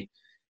seriously,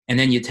 and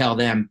then you tell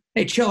them,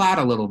 hey, chill out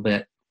a little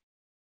bit.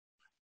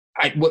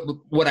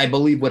 What I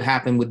believe would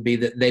happen would be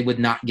that they would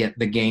not get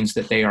the gains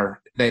that they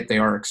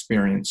are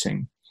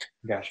experiencing.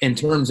 Gotcha. In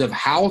terms of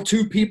how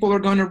two people are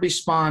going to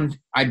respond,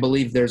 I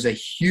believe there's a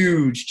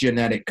huge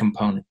genetic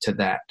component to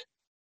that,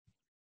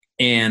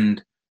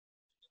 and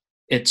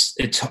it's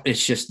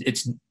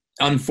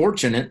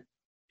unfortunate,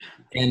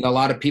 and a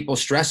lot of people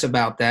stress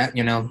about that.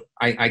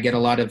 I get a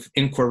lot of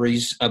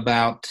inquiries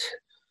about,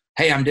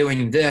 hey, I'm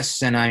doing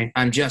this, and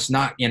I'm just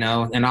not, and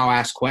I'll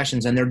ask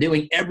questions, and they're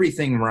doing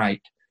everything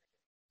right.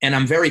 And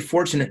I'm very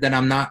fortunate that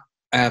I'm not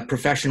a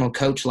professional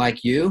coach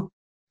like you.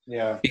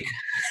 Yeah.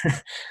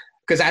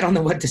 Because I don't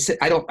know what to say.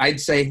 I'd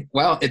say,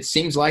 well, it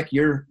seems like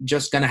you're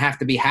just going to have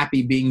to be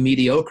happy being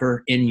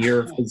mediocre in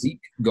your physique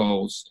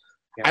goals.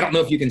 Yeah. I don't know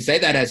if you can say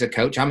that as a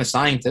coach. I'm a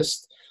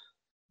scientist,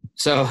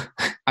 so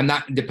I'm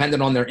not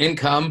dependent on their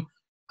income.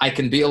 I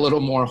can be a little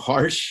more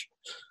harsh.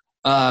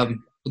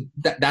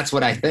 That's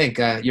what I think.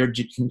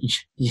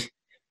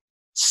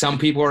 Some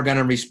people are going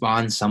to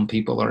respond, some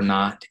people are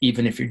not,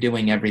 even if you're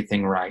doing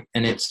everything right.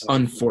 And it's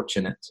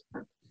unfortunate.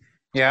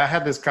 Yeah, I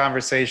had this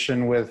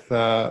conversation with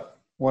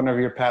one of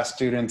your past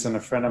students and a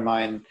friend of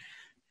mine,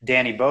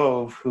 Danny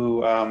Bove,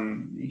 who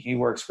he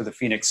works for the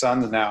Phoenix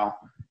Suns now.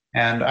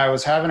 And I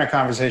was having a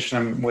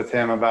conversation with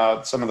him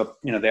about some of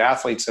the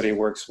athletes that he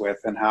works with,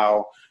 and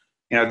how,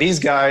 these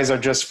guys are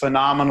just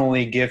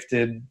phenomenally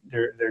gifted.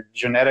 Their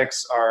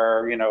genetics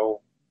are, the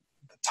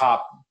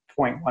top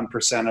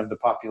 0.1% of the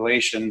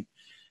population.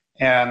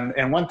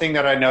 And one thing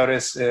that I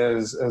notice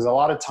is a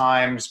lot of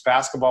times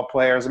basketball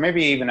players, or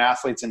maybe even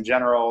athletes in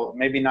general,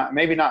 maybe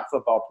not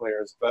football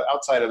players, but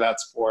outside of that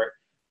sport,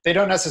 they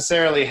don't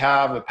necessarily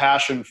have a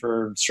passion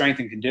for strength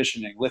and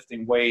conditioning,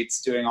 lifting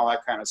weights, doing all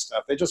that kind of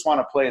stuff. They just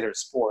want to play their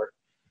sport.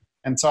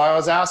 And so I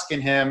was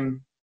asking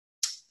him,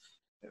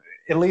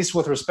 at least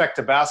with respect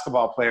to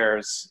basketball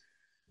players,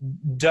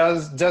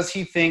 does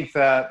he think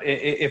that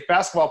if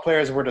basketball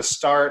players were to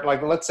start,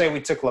 like, let's say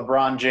we took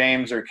LeBron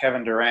James or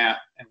Kevin Durant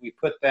and we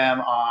put them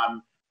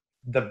on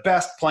the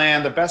best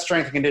plan, the best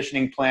strength and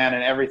conditioning plan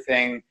and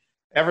everything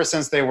ever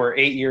since they were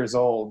 8 years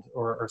old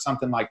or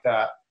something like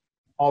that,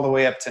 all the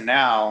way up to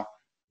now,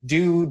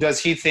 does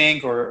he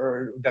think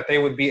or that they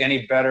would be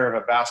any better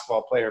of a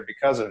basketball player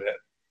because of it?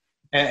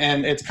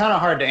 And it's kind of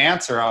hard to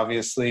answer,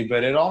 obviously,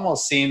 but it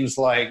almost seems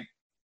like,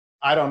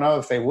 I don't know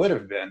if they would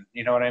have been,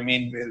 you know what I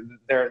mean?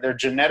 The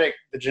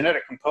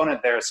genetic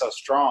component there is so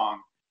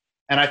strong.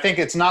 And I think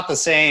it's not the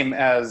same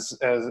as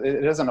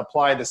it doesn't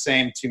apply the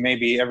same to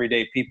maybe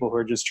everyday people who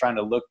are just trying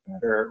to look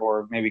better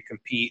or maybe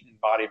compete in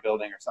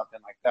bodybuilding or something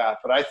like that.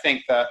 But I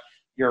think that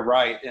you're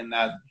right in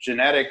that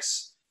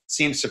genetics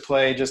seems to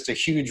play just a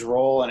huge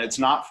role, and it's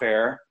not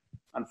fair.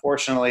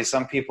 Unfortunately,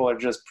 some people are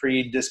just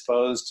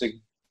predisposed to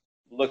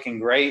looking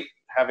great,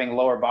 having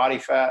lower body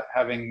fat,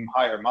 having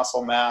higher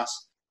muscle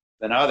mass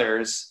than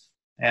others.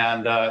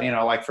 And,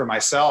 like for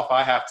myself,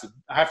 I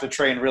have to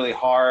train really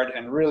hard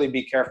and really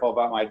be careful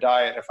about my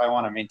diet if I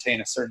want to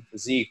maintain a certain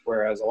physique.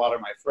 Whereas a lot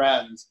of my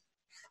friends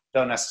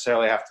don't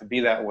necessarily have to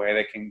be that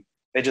way.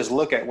 They just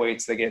look at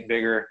weights, they get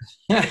bigger.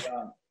 They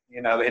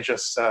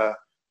just,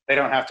 they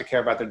don't have to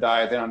care about their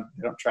diet. They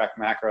don't track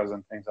macros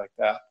and things like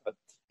that. But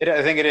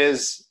I think it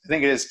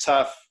is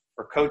tough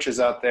for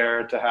coaches out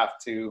there to have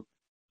to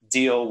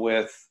deal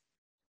with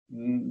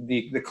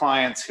the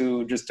clients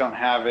who just don't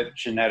have it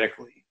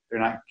genetically. They're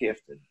not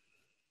gifted.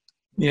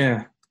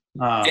 Yeah.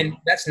 And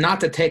that's not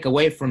to take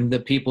away from the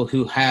people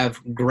who have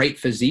great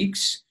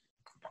physiques.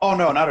 Oh,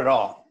 no, not at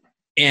all.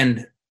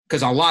 And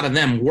because a lot of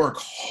them work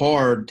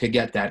hard to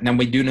get that. Now,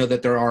 we do know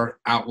that there are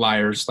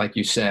outliers, like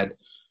you said.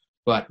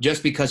 But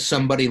just because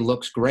somebody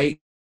looks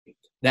great,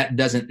 that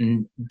doesn't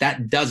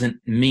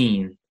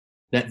mean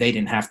that they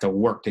didn't have to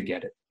work to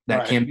get it.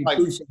 That can be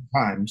true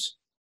sometimes.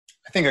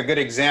 I think a good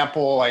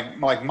example, like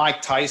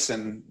Mike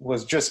Tyson,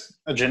 was just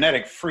a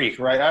genetic freak,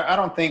 right? I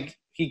don't think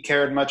he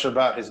cared much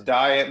about his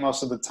diet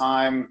most of the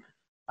time.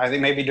 I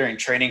think maybe during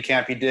training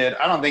camp he did.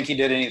 I don't think he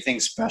did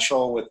anything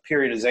special with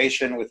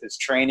periodization with his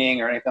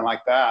training or anything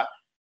like that.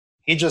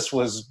 He just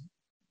was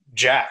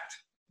jacked,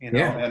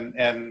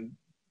 and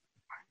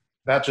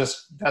that's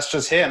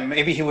just him.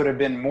 Maybe he would have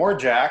been more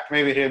jacked.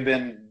 Maybe he'd have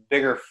been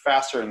bigger,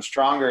 faster, and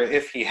stronger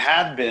if he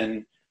had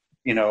been,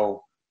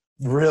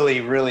 really,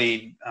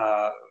 really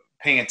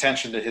paying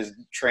attention to his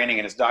training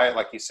and his diet,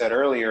 like you said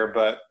earlier.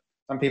 But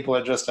some people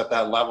are just at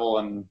that level,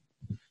 and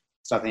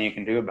there's nothing you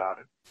can do about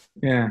it.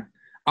 Yeah.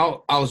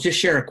 I'll just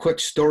share a quick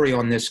story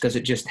on this because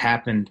it just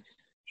happened.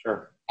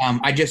 Sure.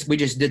 We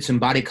just did some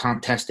body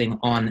comp testing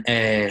on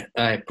a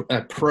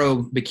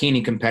pro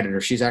bikini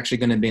competitor. She's actually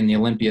going to be in the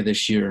Olympia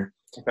this year.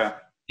 Okay.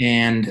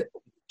 And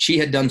she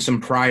had done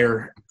some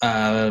prior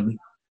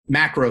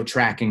macro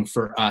tracking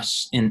for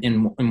us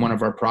in one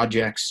of our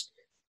projects.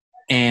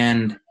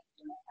 And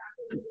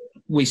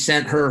we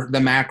sent her the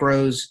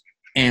macros,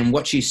 and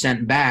what she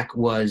sent back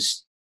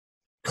was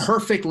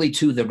perfectly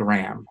to the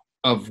gram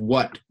of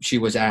what she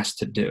was asked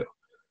to do.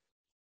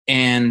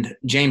 And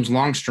James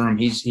Longstrom,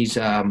 he's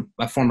a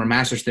former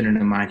master student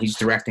of mine. He's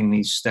directing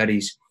these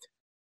studies.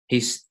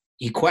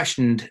 He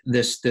questioned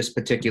this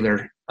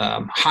particular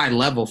high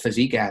level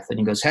physique athlete.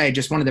 He goes, "Hey,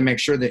 just wanted to make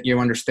sure that you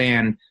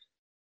understand,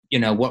 you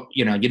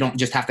don't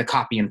just have to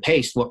copy and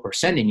paste what we're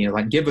sending you.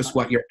 Like, give us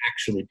what you're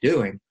actually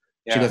doing."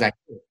 Yeah. She goes,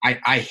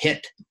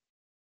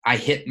 I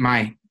hit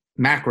my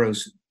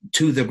macros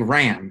to the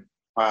gram.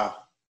 Wow.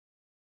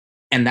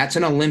 And that's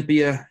an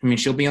Olympia. I mean,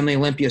 she'll be on the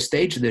Olympia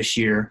stage this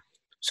year.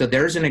 So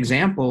there's an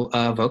example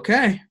of,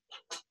 okay,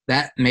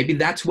 that maybe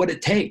that's what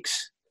it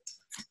takes.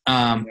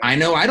 I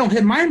know I don't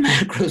hit my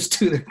macros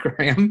to the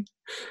gram.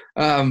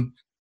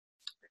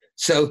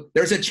 So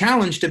there's a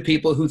challenge to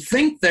people who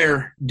think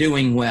they're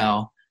doing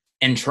well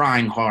and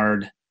trying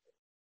hard.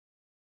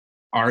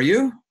 Are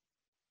you?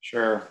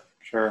 Sure.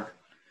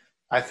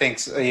 I think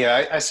so.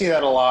 Yeah, I see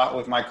that a lot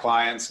with my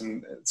clients,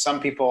 and some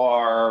people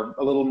are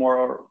a little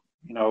more,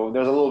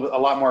 there's a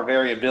lot more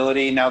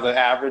variability. Now the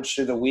average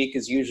through the week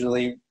is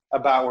usually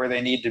about where they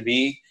need to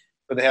be,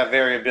 but they have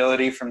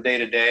variability from day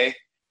to day.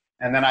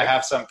 And then I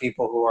have some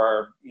people who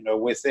are,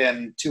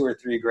 within 2 or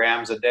 3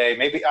 grams a day.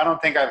 Maybe I don't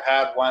think I've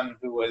had one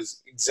who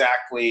was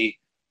exactly,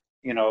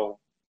 to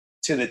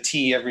the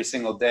T every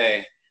single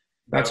day.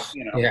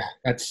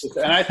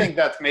 And I think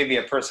that's maybe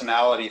a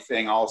personality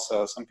thing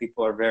also. Some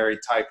people are very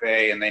type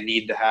A and they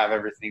need to have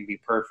everything be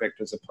perfect,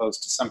 as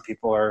opposed to some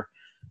people are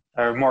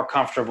more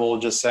comfortable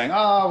just saying, "Oh,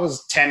 I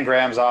was 10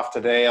 grams off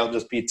today. I'll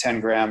just be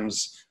 10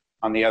 grams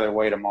on the other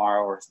way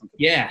tomorrow," or something.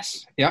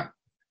 Yes. Yep.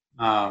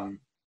 Now,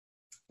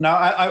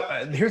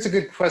 here's a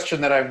good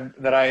question that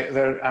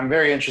I'm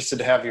very interested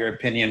to have your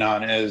opinion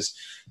on is,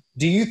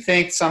 do you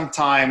think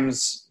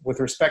sometimes with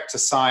respect to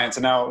science,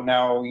 and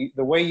now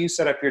the way you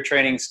set up your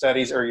training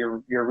studies or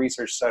your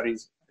research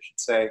studies, I should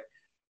say,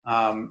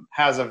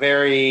 has a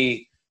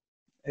very,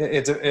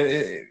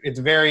 it's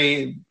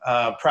very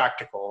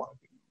practical.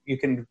 You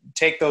can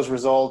take those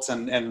results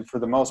and for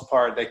the most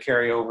part, they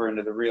carry over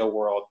into the real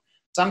world.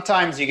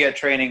 Sometimes you get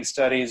training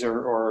studies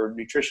or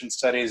nutrition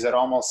studies that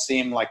almost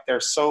seem like they're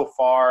so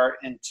far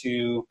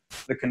into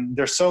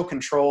they're so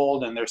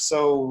controlled and they're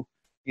so,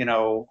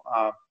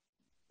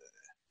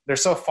 they're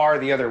so far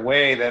the other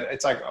way that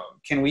it's like,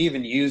 can we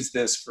even use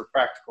this for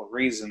practical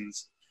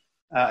reasons?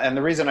 And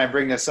the reason I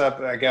bring this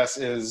up, I guess,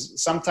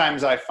 is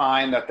sometimes I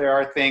find that there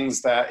are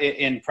things that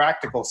in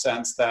practical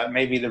sense that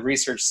maybe the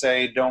research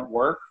say don't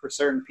work for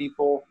certain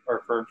people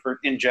or for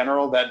in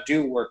general that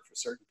do work for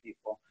certain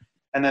people.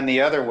 And then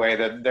the other way,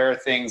 that there are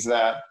things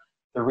that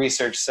the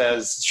research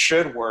says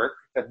should work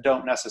that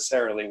don't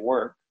necessarily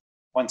work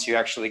once you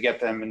actually get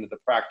them into the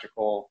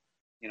practical,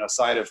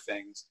 side of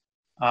things.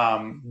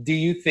 Do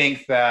you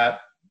think that,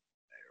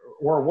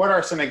 or what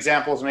are some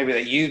examples maybe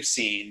that you've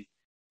seen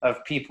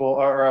of people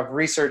or of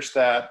research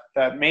that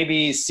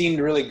maybe seemed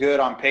really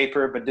good on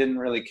paper but didn't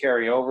really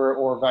carry over,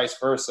 or vice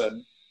versa?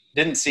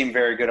 didn't seem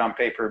very good on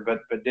paper,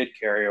 but did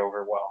carry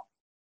over well.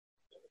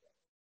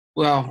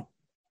 Well,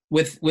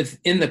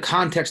 within the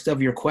context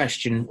of your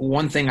question,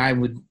 one thing I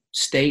would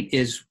state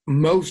is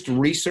most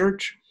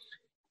research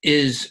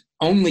is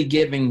only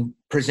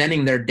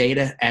presenting their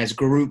data as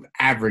group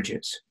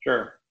averages.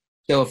 Sure.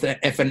 So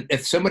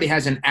if somebody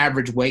has an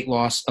average weight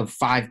loss of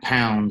 5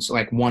 pounds,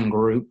 like one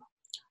group,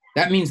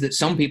 that means that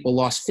some people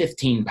lost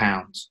 15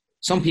 pounds.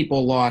 Some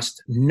people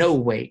lost no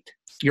weight.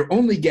 You're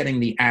only getting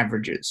the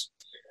averages.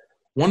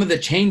 One of the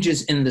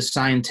changes in the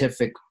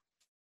scientific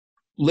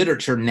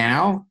literature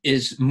now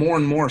is more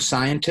and more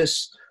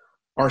scientists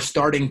are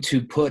starting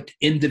to put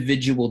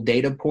individual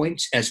data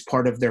points as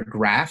part of their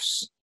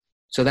graphs.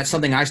 So that's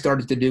something I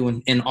started to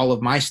do in all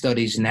of my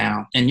studies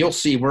now. And you'll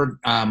see we're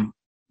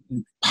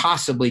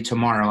possibly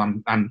tomorrow,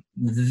 I'm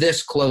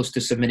this close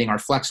to submitting our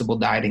flexible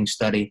dieting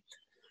study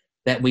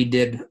that we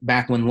did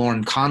back when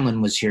Lauren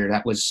Conlon was here.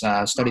 That was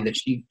a study that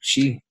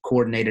she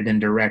coordinated and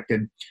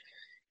directed.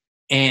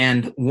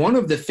 And one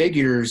of the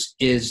figures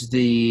is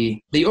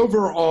the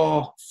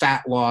overall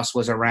fat loss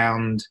was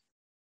around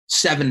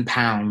 7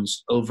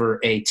 pounds over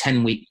a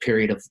 10-week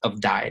period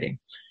of dieting.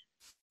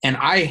 And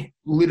I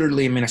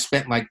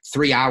spent like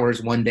 3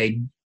 hours one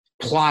day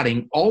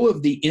plotting all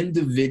of the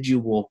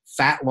individual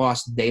fat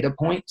loss data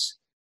points.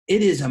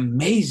 It is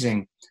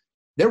amazing.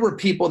 There were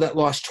people that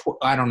lost,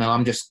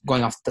 I'm just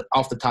going off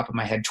the top of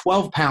my head,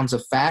 12 pounds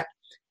of fat,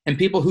 and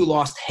people who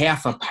lost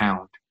half a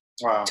pound.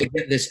 Wow. To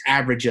get this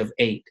average of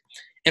 8.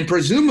 And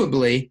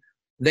presumably,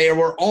 they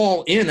were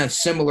all in a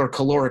similar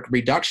caloric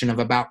reduction of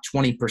about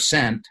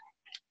 20%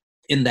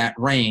 in that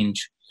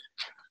range.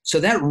 So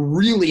that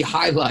really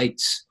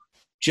highlights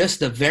just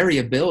the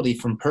variability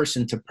from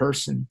person to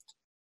person.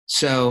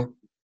 So,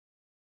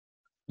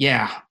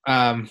 yeah,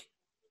 I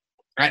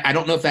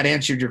don't know if that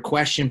answered your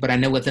question, but I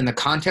know within the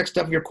context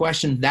of your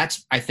question,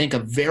 that's, I think, a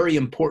very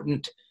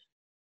important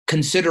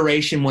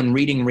consideration when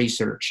reading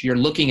research. You're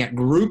looking at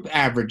group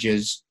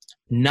averages,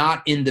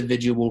 not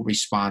individual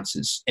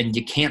responses, and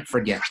you can't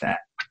forget that.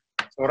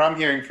 So what I'm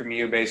hearing from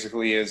you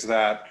basically is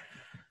that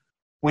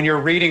when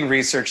you're reading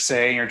research,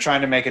 say, and you're trying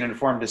to make an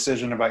informed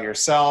decision about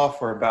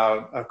yourself or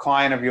about a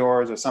client of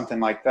yours or something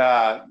like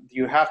that,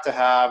 you have to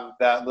have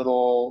that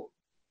little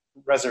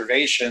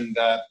reservation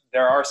that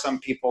there are some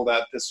people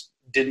that this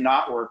did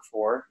not work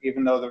for,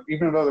 even though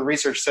the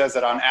research says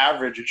that on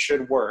average it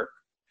should work.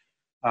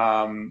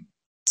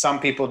 Some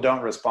people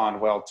don't respond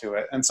well to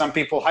it, and some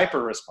people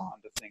hyper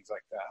respond to things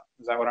like that.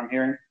 Is that what I'm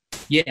hearing?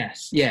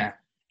 Yes, yeah.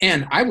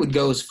 And I would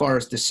go as far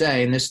as to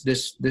say, and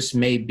this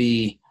may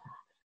be,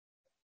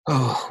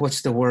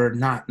 what's the word?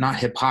 Not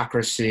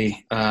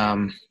hypocrisy.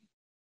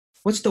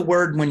 What's the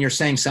word when you're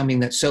saying something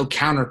that's so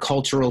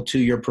countercultural to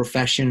your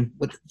profession?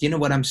 Do you know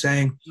what I'm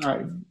saying?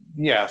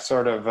 Yeah,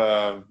 sort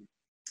of.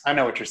 I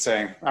know what you're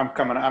saying.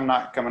 I'm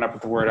not coming up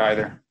with the word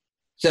either.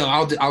 So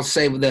I'll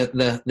say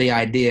the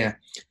idea.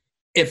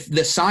 If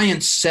the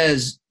science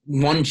says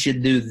one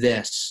should do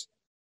this,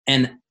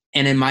 and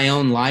in my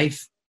own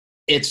life,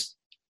 it's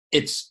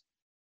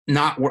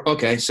not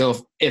okay.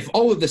 So if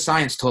all of the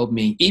science told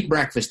me eat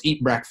breakfast,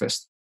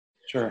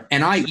 sure,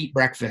 and I eat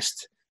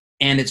breakfast,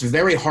 and it's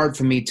very hard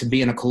for me to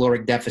be in a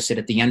caloric deficit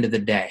at the end of the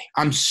day.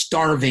 I'm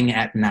starving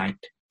at night,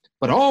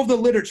 but all the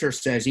literature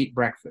says eat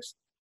breakfast.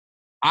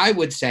 I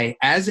would say,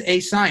 as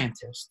a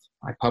scientist,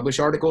 I publish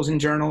articles in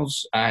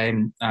journals.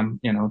 I'm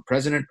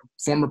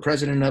former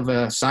president of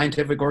a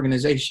scientific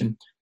organization.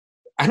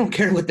 I don't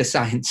care what the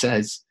science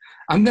says.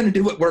 I'm going to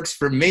do what works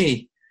for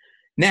me.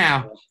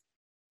 Now,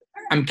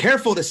 I'm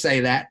careful to say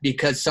that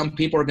because some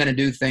people are going to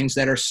do things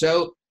that are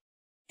so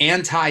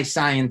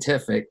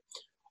anti-scientific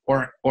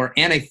or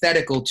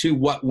antithetical to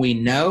what we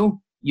know.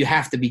 You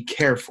have to be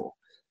careful.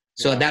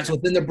 So that's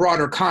within the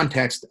broader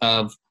context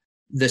of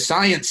the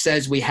science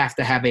says we have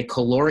to have a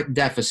caloric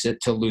deficit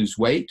to lose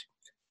weight.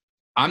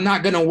 I'm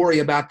not going to worry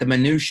about the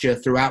minutia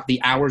throughout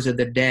the hours of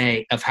the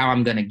day of how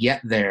I'm going to get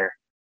there.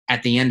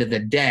 At the end of the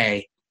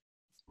day,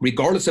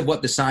 regardless of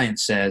what the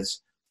science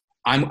says,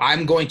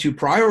 I'm going to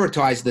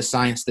prioritize the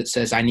science that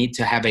says I need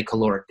to have a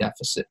caloric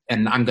deficit,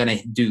 and I'm going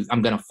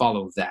to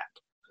follow that.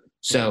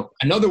 So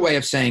another way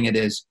of saying it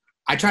is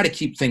I try to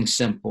keep things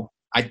simple.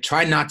 I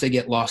try not to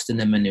get lost in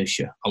the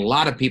minutia. A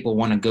lot of people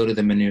want to go to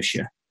the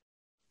minutia,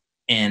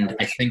 and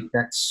I think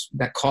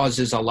that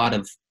causes a lot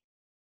of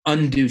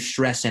undue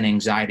stress and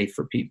anxiety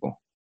for people.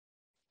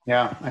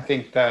 Yeah, I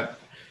think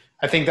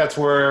that's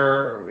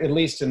where, at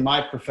least in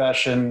my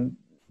profession,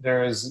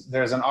 there's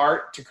an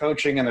art to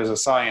coaching and there's a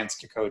science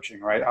to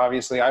coaching, right?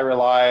 Obviously, I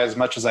rely as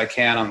much as I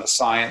can on the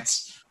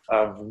science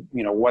of,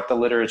 what the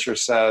literature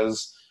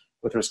says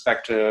with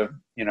respect to,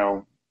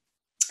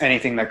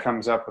 anything that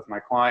comes up with my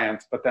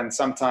clients. But then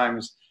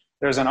sometimes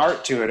there's an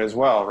art to it as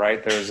well,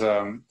 right? There's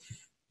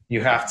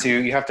you have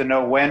to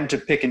know when to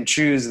pick and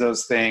choose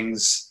those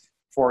things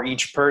for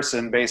each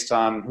person based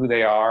on who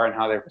they are and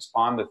how they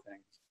respond to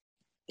things.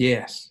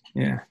 Yes.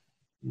 Yeah.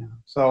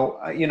 So,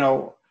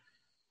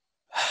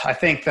 I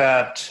think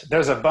that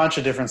there's a bunch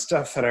of different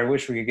stuff that I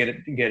wish we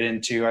could get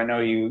into. I know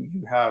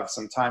you have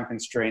some time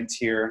constraints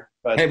here.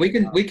 But hey, we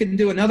can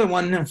do another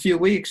one in a few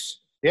weeks.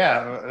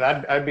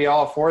 Yeah, I'd be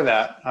all for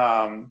that.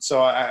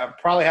 So I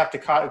probably have to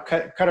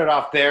cut it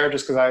off there,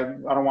 just because I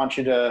don't want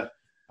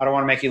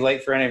to make you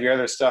late for any of your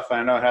other stuff. And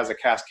I know it has a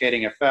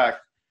cascading effect.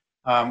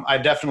 I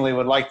definitely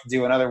would like to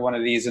do another one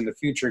of these in the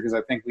future, because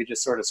I think we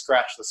just sort of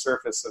scratched the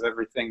surface of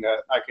everything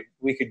that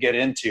we could get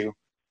into.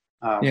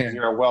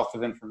 You're a wealth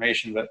of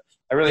information, but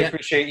I really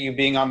appreciate you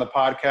being on the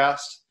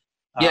podcast.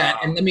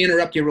 And let me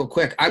interrupt you real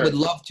quick. I would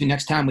love to,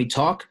 next time we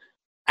talk,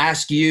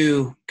 ask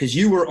you, because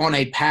you were on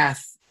a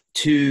path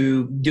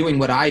to doing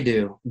what I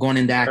do, going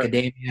into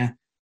academia.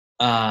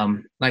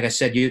 Like I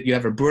said, you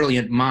have a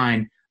brilliant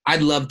mind.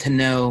 I'd love to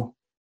know,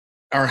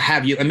 or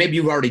have you, and maybe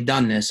you've already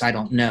done this, I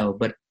don't know,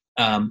 but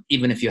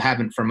even if you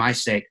haven't, for my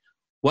sake,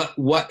 what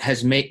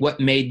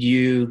made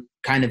you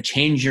kind of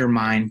change your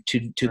mind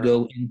to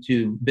go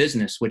into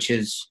business, which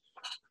is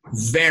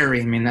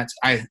very, I mean,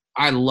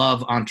 I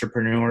love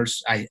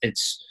entrepreneurs. I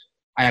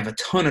have a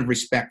ton of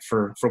respect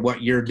for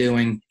what you're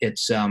doing.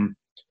 It's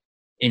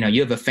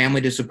you have a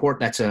family to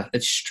support.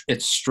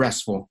 It's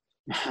stressful.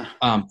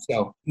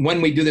 So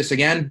when we do this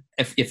again,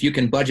 if you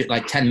can budget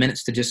like 10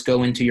 minutes to just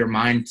go into your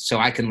mind, so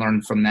I can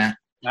learn from that.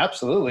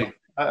 Absolutely.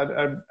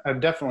 I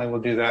definitely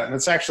will do that. And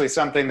it's actually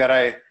something that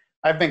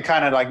I've been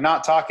kind of like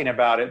not talking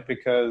about it,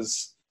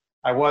 because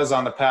I was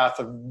on the path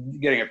of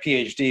getting a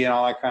PhD and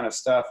all that kind of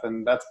stuff.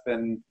 And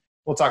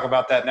we'll talk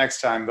about that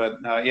next time. But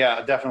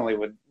I definitely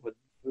would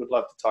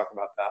love to talk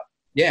about that.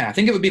 Yeah, I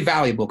think it would be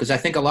valuable, because I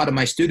think a lot of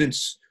my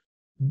students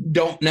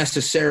don't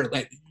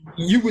necessarily,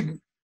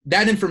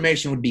 that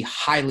information would be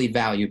highly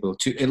valuable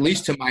to, at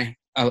least to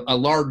a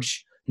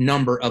large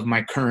number of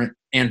my current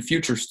and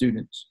future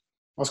students.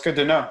 Well, it's good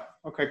to know.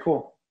 Okay,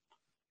 cool.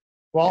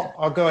 Well,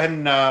 I'll go ahead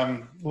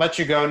and let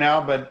you go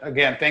now. But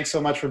again, thanks so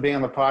much for being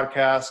on the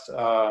podcast.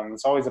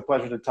 It's always a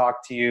pleasure to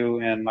talk to you.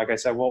 And like I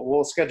said,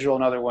 we'll schedule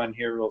another one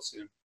here real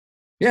soon.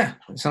 Yeah,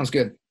 that sounds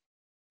good.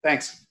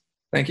 Thanks.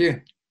 Thank you.